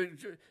that,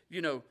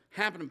 you know,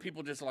 happen, and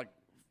people just like,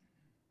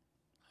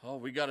 oh,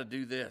 we got to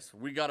do this.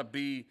 We got to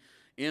be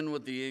in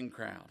with the in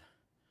crowd.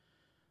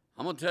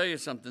 I'm going to tell you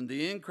something.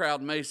 The in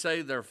crowd may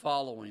say they're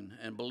following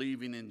and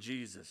believing in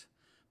Jesus,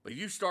 but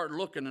you start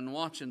looking and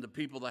watching the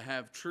people that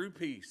have true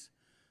peace,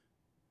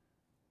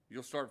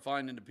 you'll start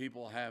finding the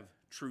people that have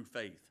true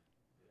faith.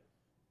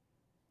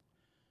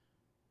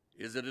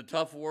 Is it a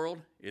tough world?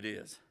 It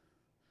is.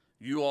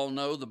 You all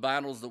know the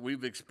battles that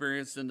we've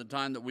experienced in the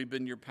time that we've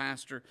been your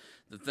pastor,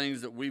 the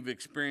things that we've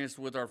experienced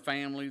with our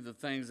family, the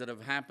things that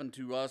have happened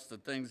to us, the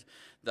things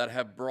that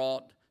have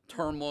brought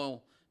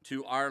turmoil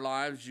to our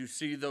lives. You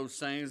see those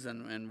things,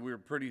 and we're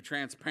pretty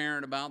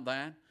transparent about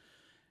that.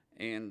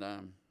 And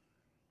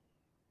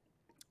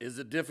is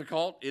it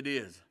difficult? It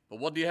is. But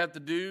what do you have to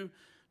do?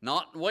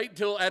 Not wait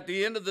till at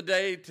the end of the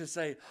day to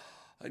say,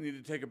 I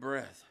need to take a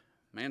breath.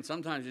 Man,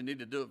 sometimes you need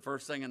to do it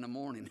first thing in the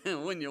morning.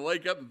 When you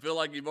wake up and feel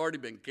like you've already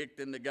been kicked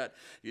in the gut,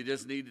 you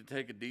just need to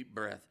take a deep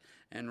breath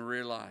and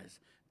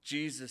realize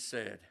Jesus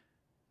said,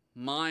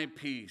 my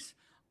peace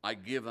I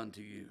give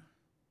unto you.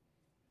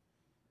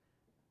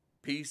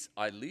 Peace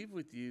I leave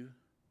with you.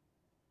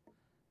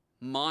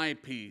 My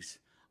peace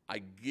I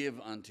give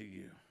unto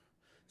you.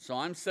 So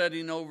I'm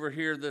sitting over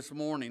here this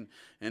morning,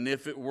 and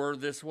if it were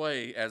this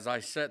way, as I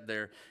sat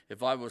there,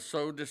 if I was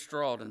so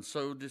distraught and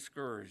so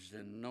discouraged,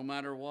 and no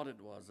matter what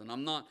it was, and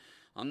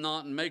I'm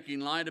not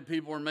making light of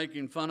people or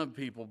making fun of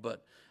people,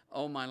 but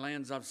oh my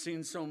lands, I've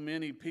seen so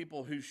many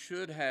people who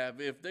should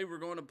have, if they were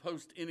going to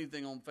post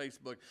anything on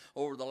Facebook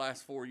over the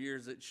last 4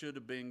 years, it should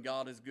have been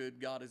God is good,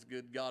 God is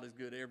good, God is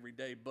good every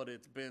day, but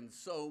it's been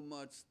so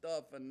much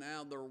stuff, and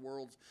now their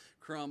world's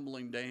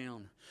crumbling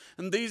down.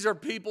 And these are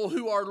people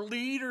who are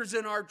leaders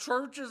in our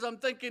churches. I'm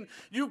thinking,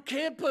 you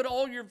can't put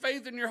all your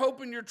faith and your hope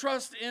and your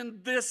trust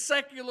in this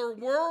secular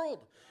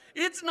world.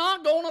 It's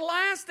not going to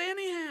last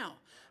anyhow.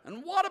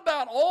 And what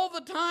about all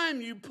the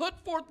time you put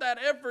forth that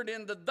effort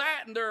into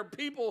that, and there are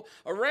people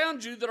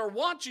around you that are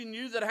watching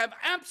you that have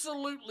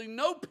absolutely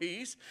no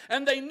peace,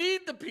 and they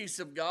need the peace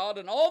of God,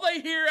 and all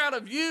they hear out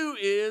of you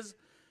is,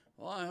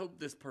 well, I hope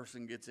this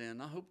person gets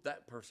in. I hope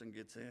that person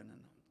gets in. And I'm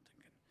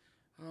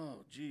thinking,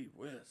 oh, gee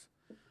whiz.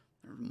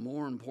 There are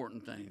more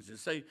important things. You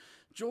say,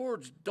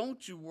 George,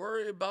 don't you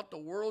worry about the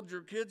world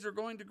your kids are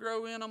going to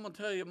grow in. I'm going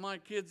to tell you, my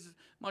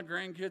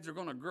grandkids are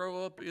going to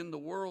grow up in the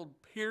world,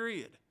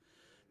 period.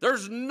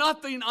 There's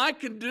nothing I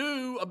can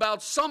do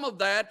about some of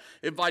that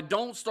if I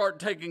don't start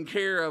taking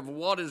care of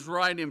what is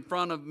right in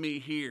front of me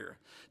here.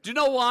 Do you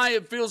know why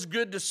it feels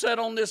good to sit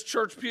on this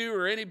church pew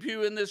or any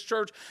pew in this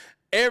church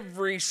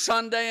every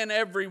Sunday and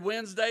every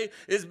Wednesday?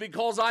 Is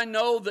because I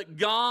know that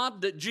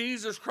God, that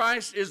Jesus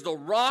Christ is the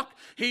rock.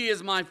 He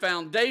is my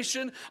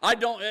foundation.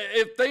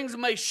 If things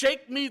may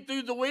shake me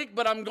through the week,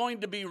 but I'm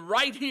going to be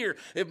right here.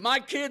 If my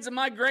kids and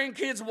my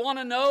grandkids want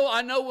to know,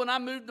 I know when I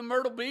moved to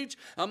Myrtle Beach,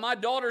 my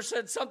daughter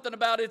said something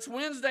about it's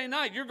Wednesday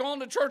night. You're going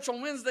to church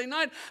on Wednesday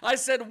night. I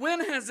said,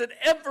 when has it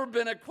ever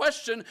been a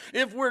question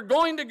if we're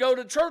going to go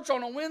to church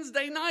on a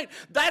Wednesday night?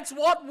 That's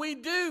what we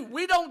do.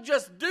 We don't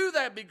just do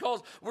that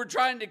because we're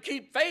trying to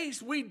keep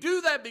faith. We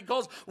do that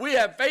because we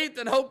have faith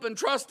and hope and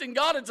trust in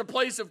God. It's a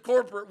place of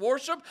corporate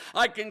worship.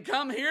 I can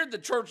come here. The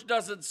church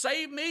doesn't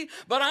save me,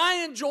 but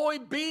I enjoy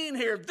being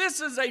here.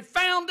 This is a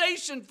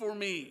foundation for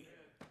me.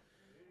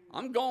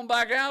 I'm going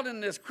back out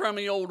in this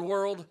crummy old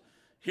world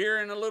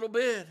here in a little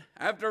bit.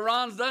 After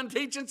Ron's done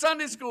teaching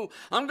Sunday school,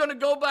 I'm going to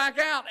go back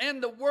out,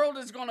 and the world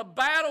is going to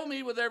battle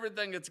me with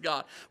everything it's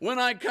got. When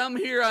I come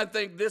here, I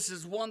think this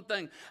is one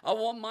thing. I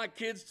want my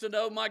kids to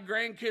know, my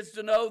grandkids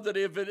to know that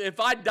if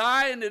I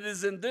die and it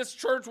is in this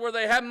church where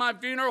they have my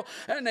funeral,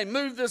 and they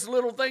move this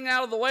little thing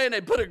out of the way, and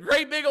they put a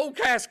great big old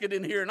casket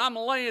in here, and I'm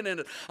laying in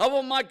it. I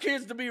want my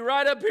kids to be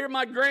right up here,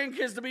 my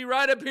grandkids to be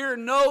right up here,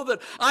 and know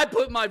that I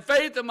put my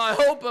faith and my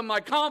hope and my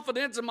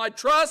confidence and my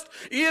trust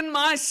in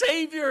my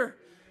Savior.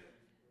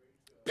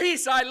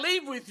 Peace I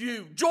leave with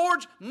you.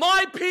 George,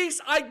 my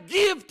peace I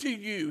give to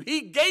you.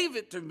 He gave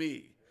it to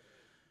me.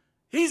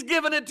 He's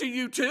given it to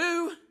you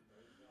too.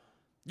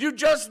 You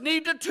just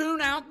need to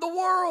tune out the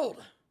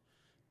world.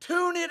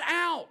 Tune it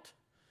out.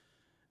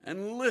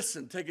 And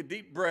listen. Take a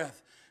deep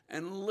breath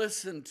and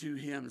listen to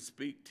him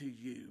speak to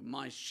you.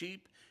 My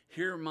sheep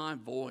hear my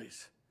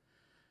voice,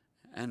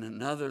 and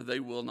another they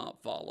will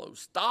not follow.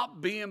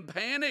 Stop being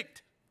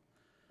panicked.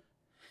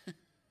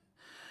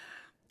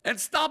 And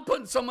stop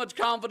putting so much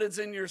confidence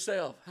in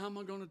yourself. How am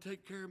I going to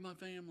take care of my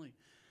family?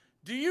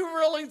 Do you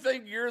really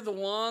think you're the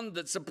one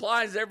that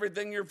supplies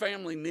everything your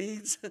family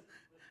needs?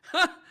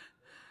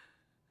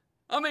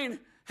 I mean,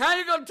 how are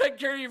you going to take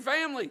care of your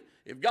family?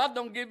 If God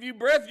don't give you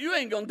breath, you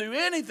ain't going to do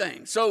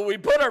anything. So we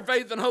put our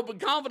faith and hope and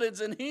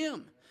confidence in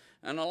him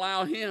and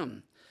allow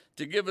him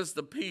to give us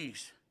the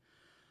peace.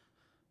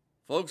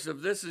 Folks,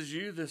 if this is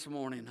you this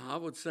morning, I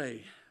would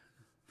say,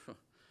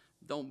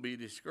 don't be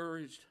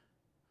discouraged.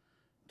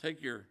 If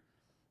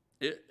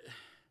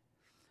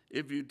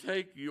you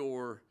take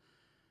your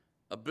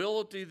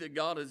ability that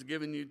God has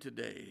given you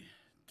today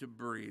to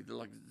breathe,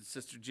 like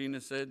Sister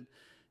Gina said,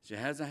 she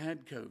hasn't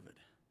had COVID.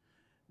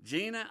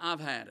 Gina,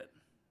 I've had it.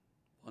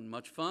 Wasn't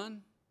much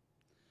fun.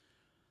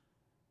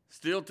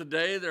 Still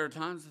today, there are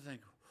times I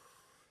think,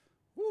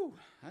 whoo,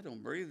 I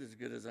don't breathe as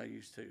good as I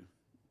used to.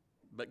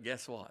 But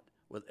guess what?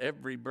 With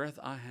every breath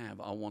I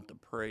have, I want to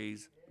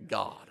praise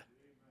God.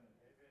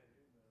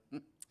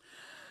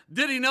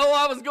 Did he know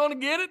I was going to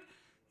get it?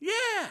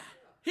 Yeah,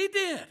 he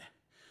did.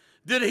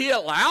 Did he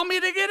allow me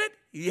to get it?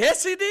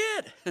 Yes, he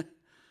did.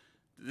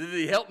 Did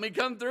he help me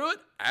come through it?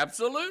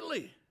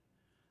 Absolutely.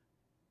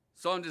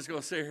 So I'm just going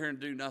to sit here and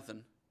do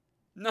nothing.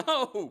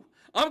 No,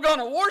 I'm going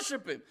to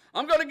worship him.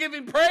 I'm going to give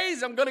him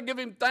praise. I'm going to give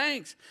him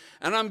thanks.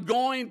 And I'm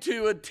going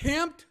to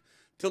attempt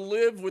to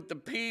live with the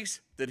peace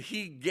that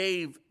he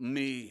gave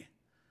me.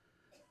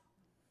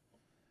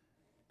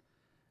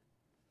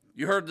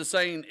 You heard the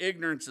saying,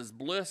 ignorance is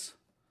bliss.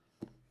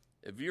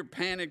 If you're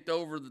panicked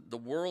over the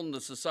world and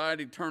the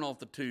society, turn off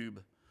the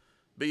tube.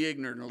 Be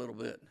ignorant a little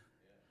bit.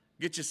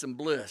 Get you some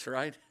bliss,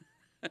 right?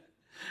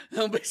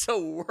 Don't be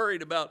so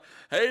worried about,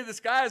 hey, the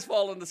sky's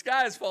falling, the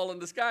sky's falling,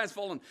 the sky's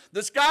falling.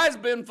 The sky's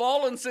been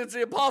falling since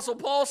the Apostle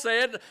Paul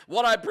said,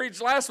 what I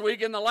preached last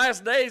week, in the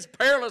last days,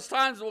 perilous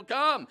times will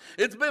come.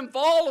 It's been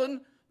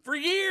falling for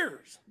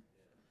years.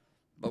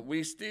 But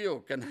we still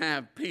can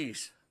have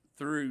peace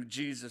through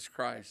Jesus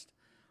Christ,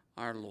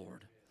 our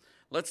Lord.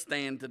 Let's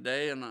stand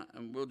today, and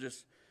we'll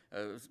just,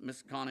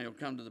 Miss Connie will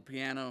come to the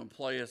piano and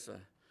play us a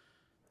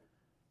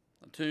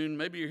tune.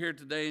 Maybe you're here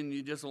today and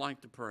you just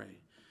like to pray.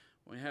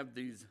 We have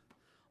these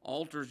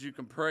altars you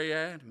can pray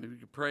at. Maybe you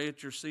can pray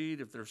at your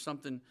seat. If there's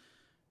something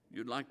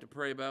you'd like to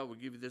pray about, we'll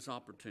give you this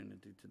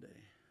opportunity today.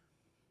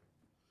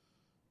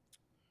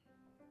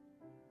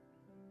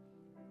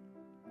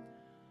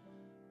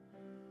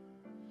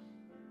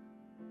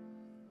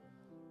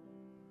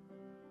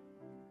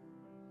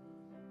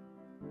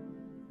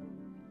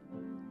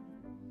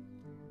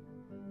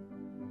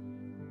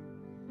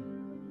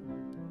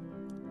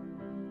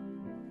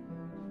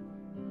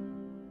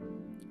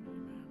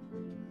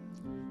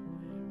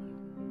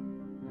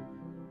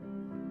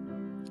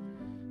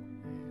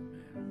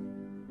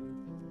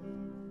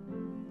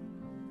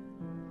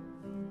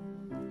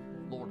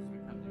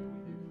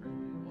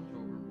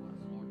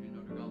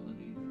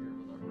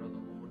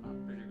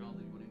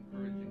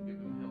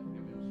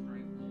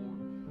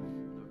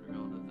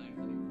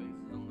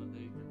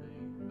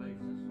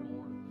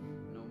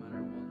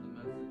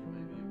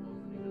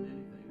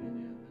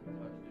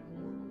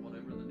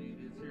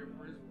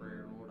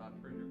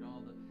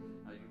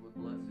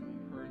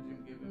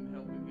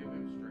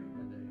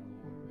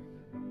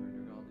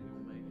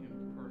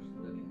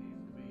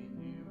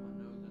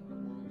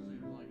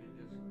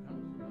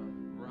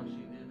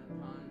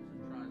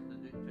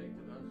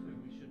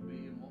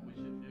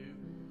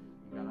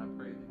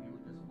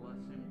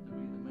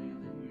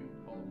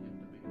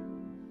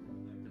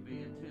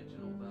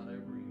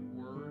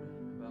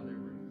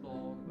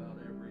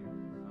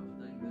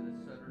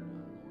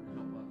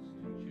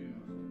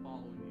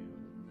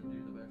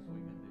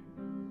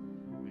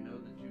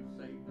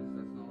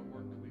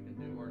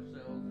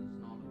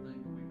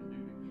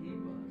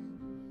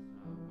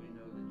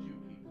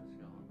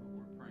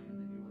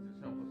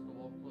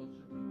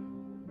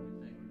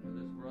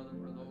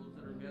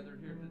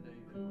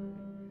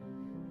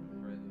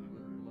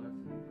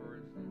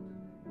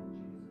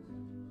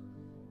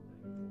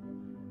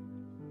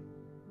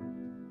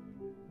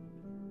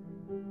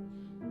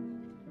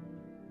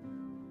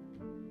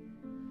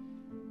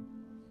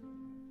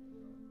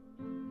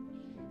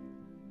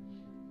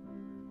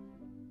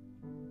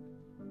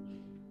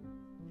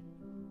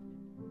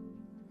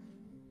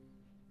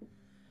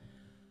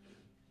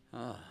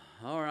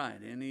 All right.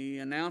 Any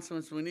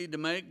announcements we need to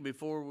make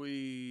before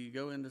we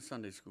go into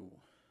Sunday school?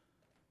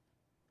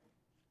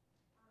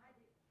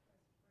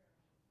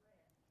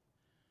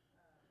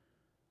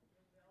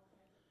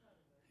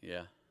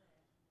 Yeah.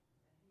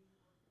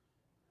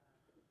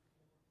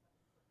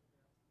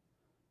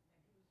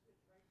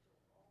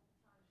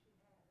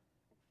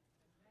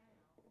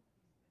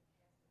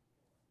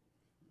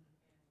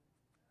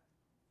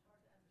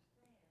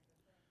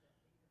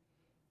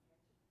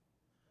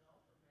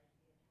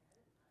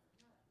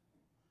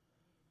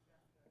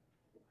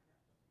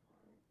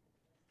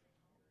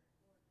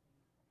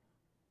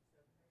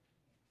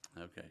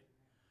 Okay.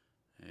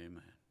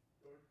 Amen.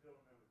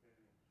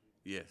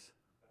 Yes.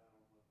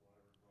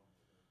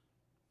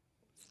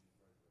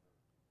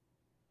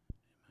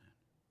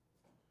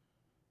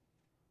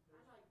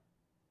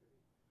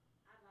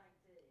 I'd like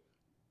to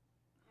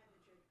have the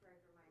church pray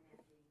for my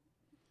nephew.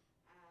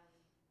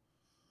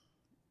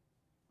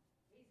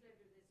 He's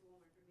lived with this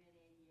woman for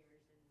many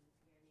years, and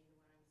neither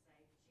one of them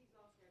saved. She's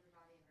lost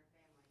everybody in her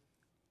family.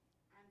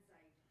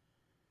 Unsaved.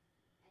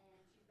 And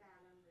she's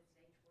battling with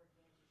stage 4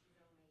 cancer. She's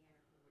only in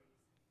her 40s.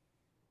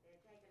 They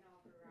had taken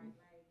off her right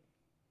leg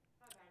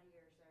about a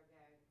year or so ago.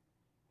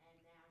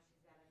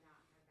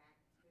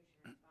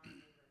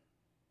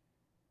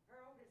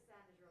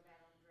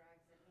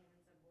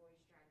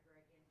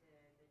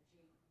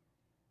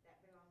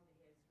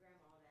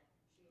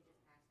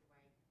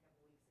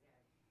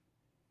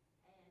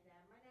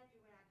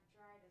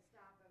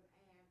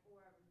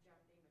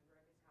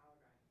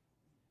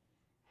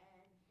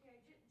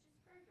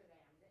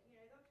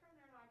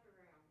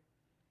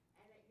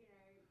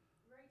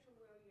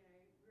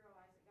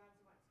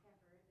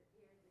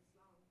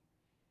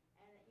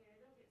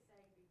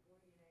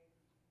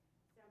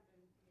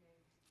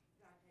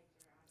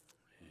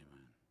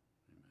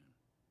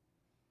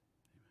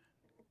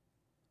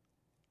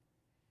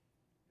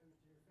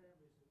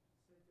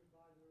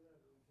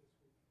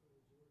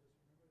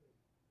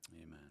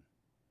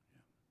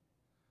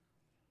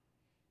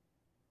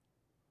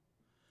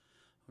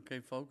 Okay,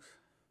 folks.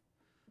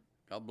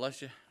 God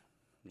bless you.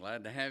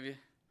 Glad to have you.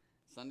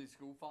 Sunday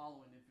school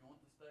following if you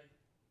want to.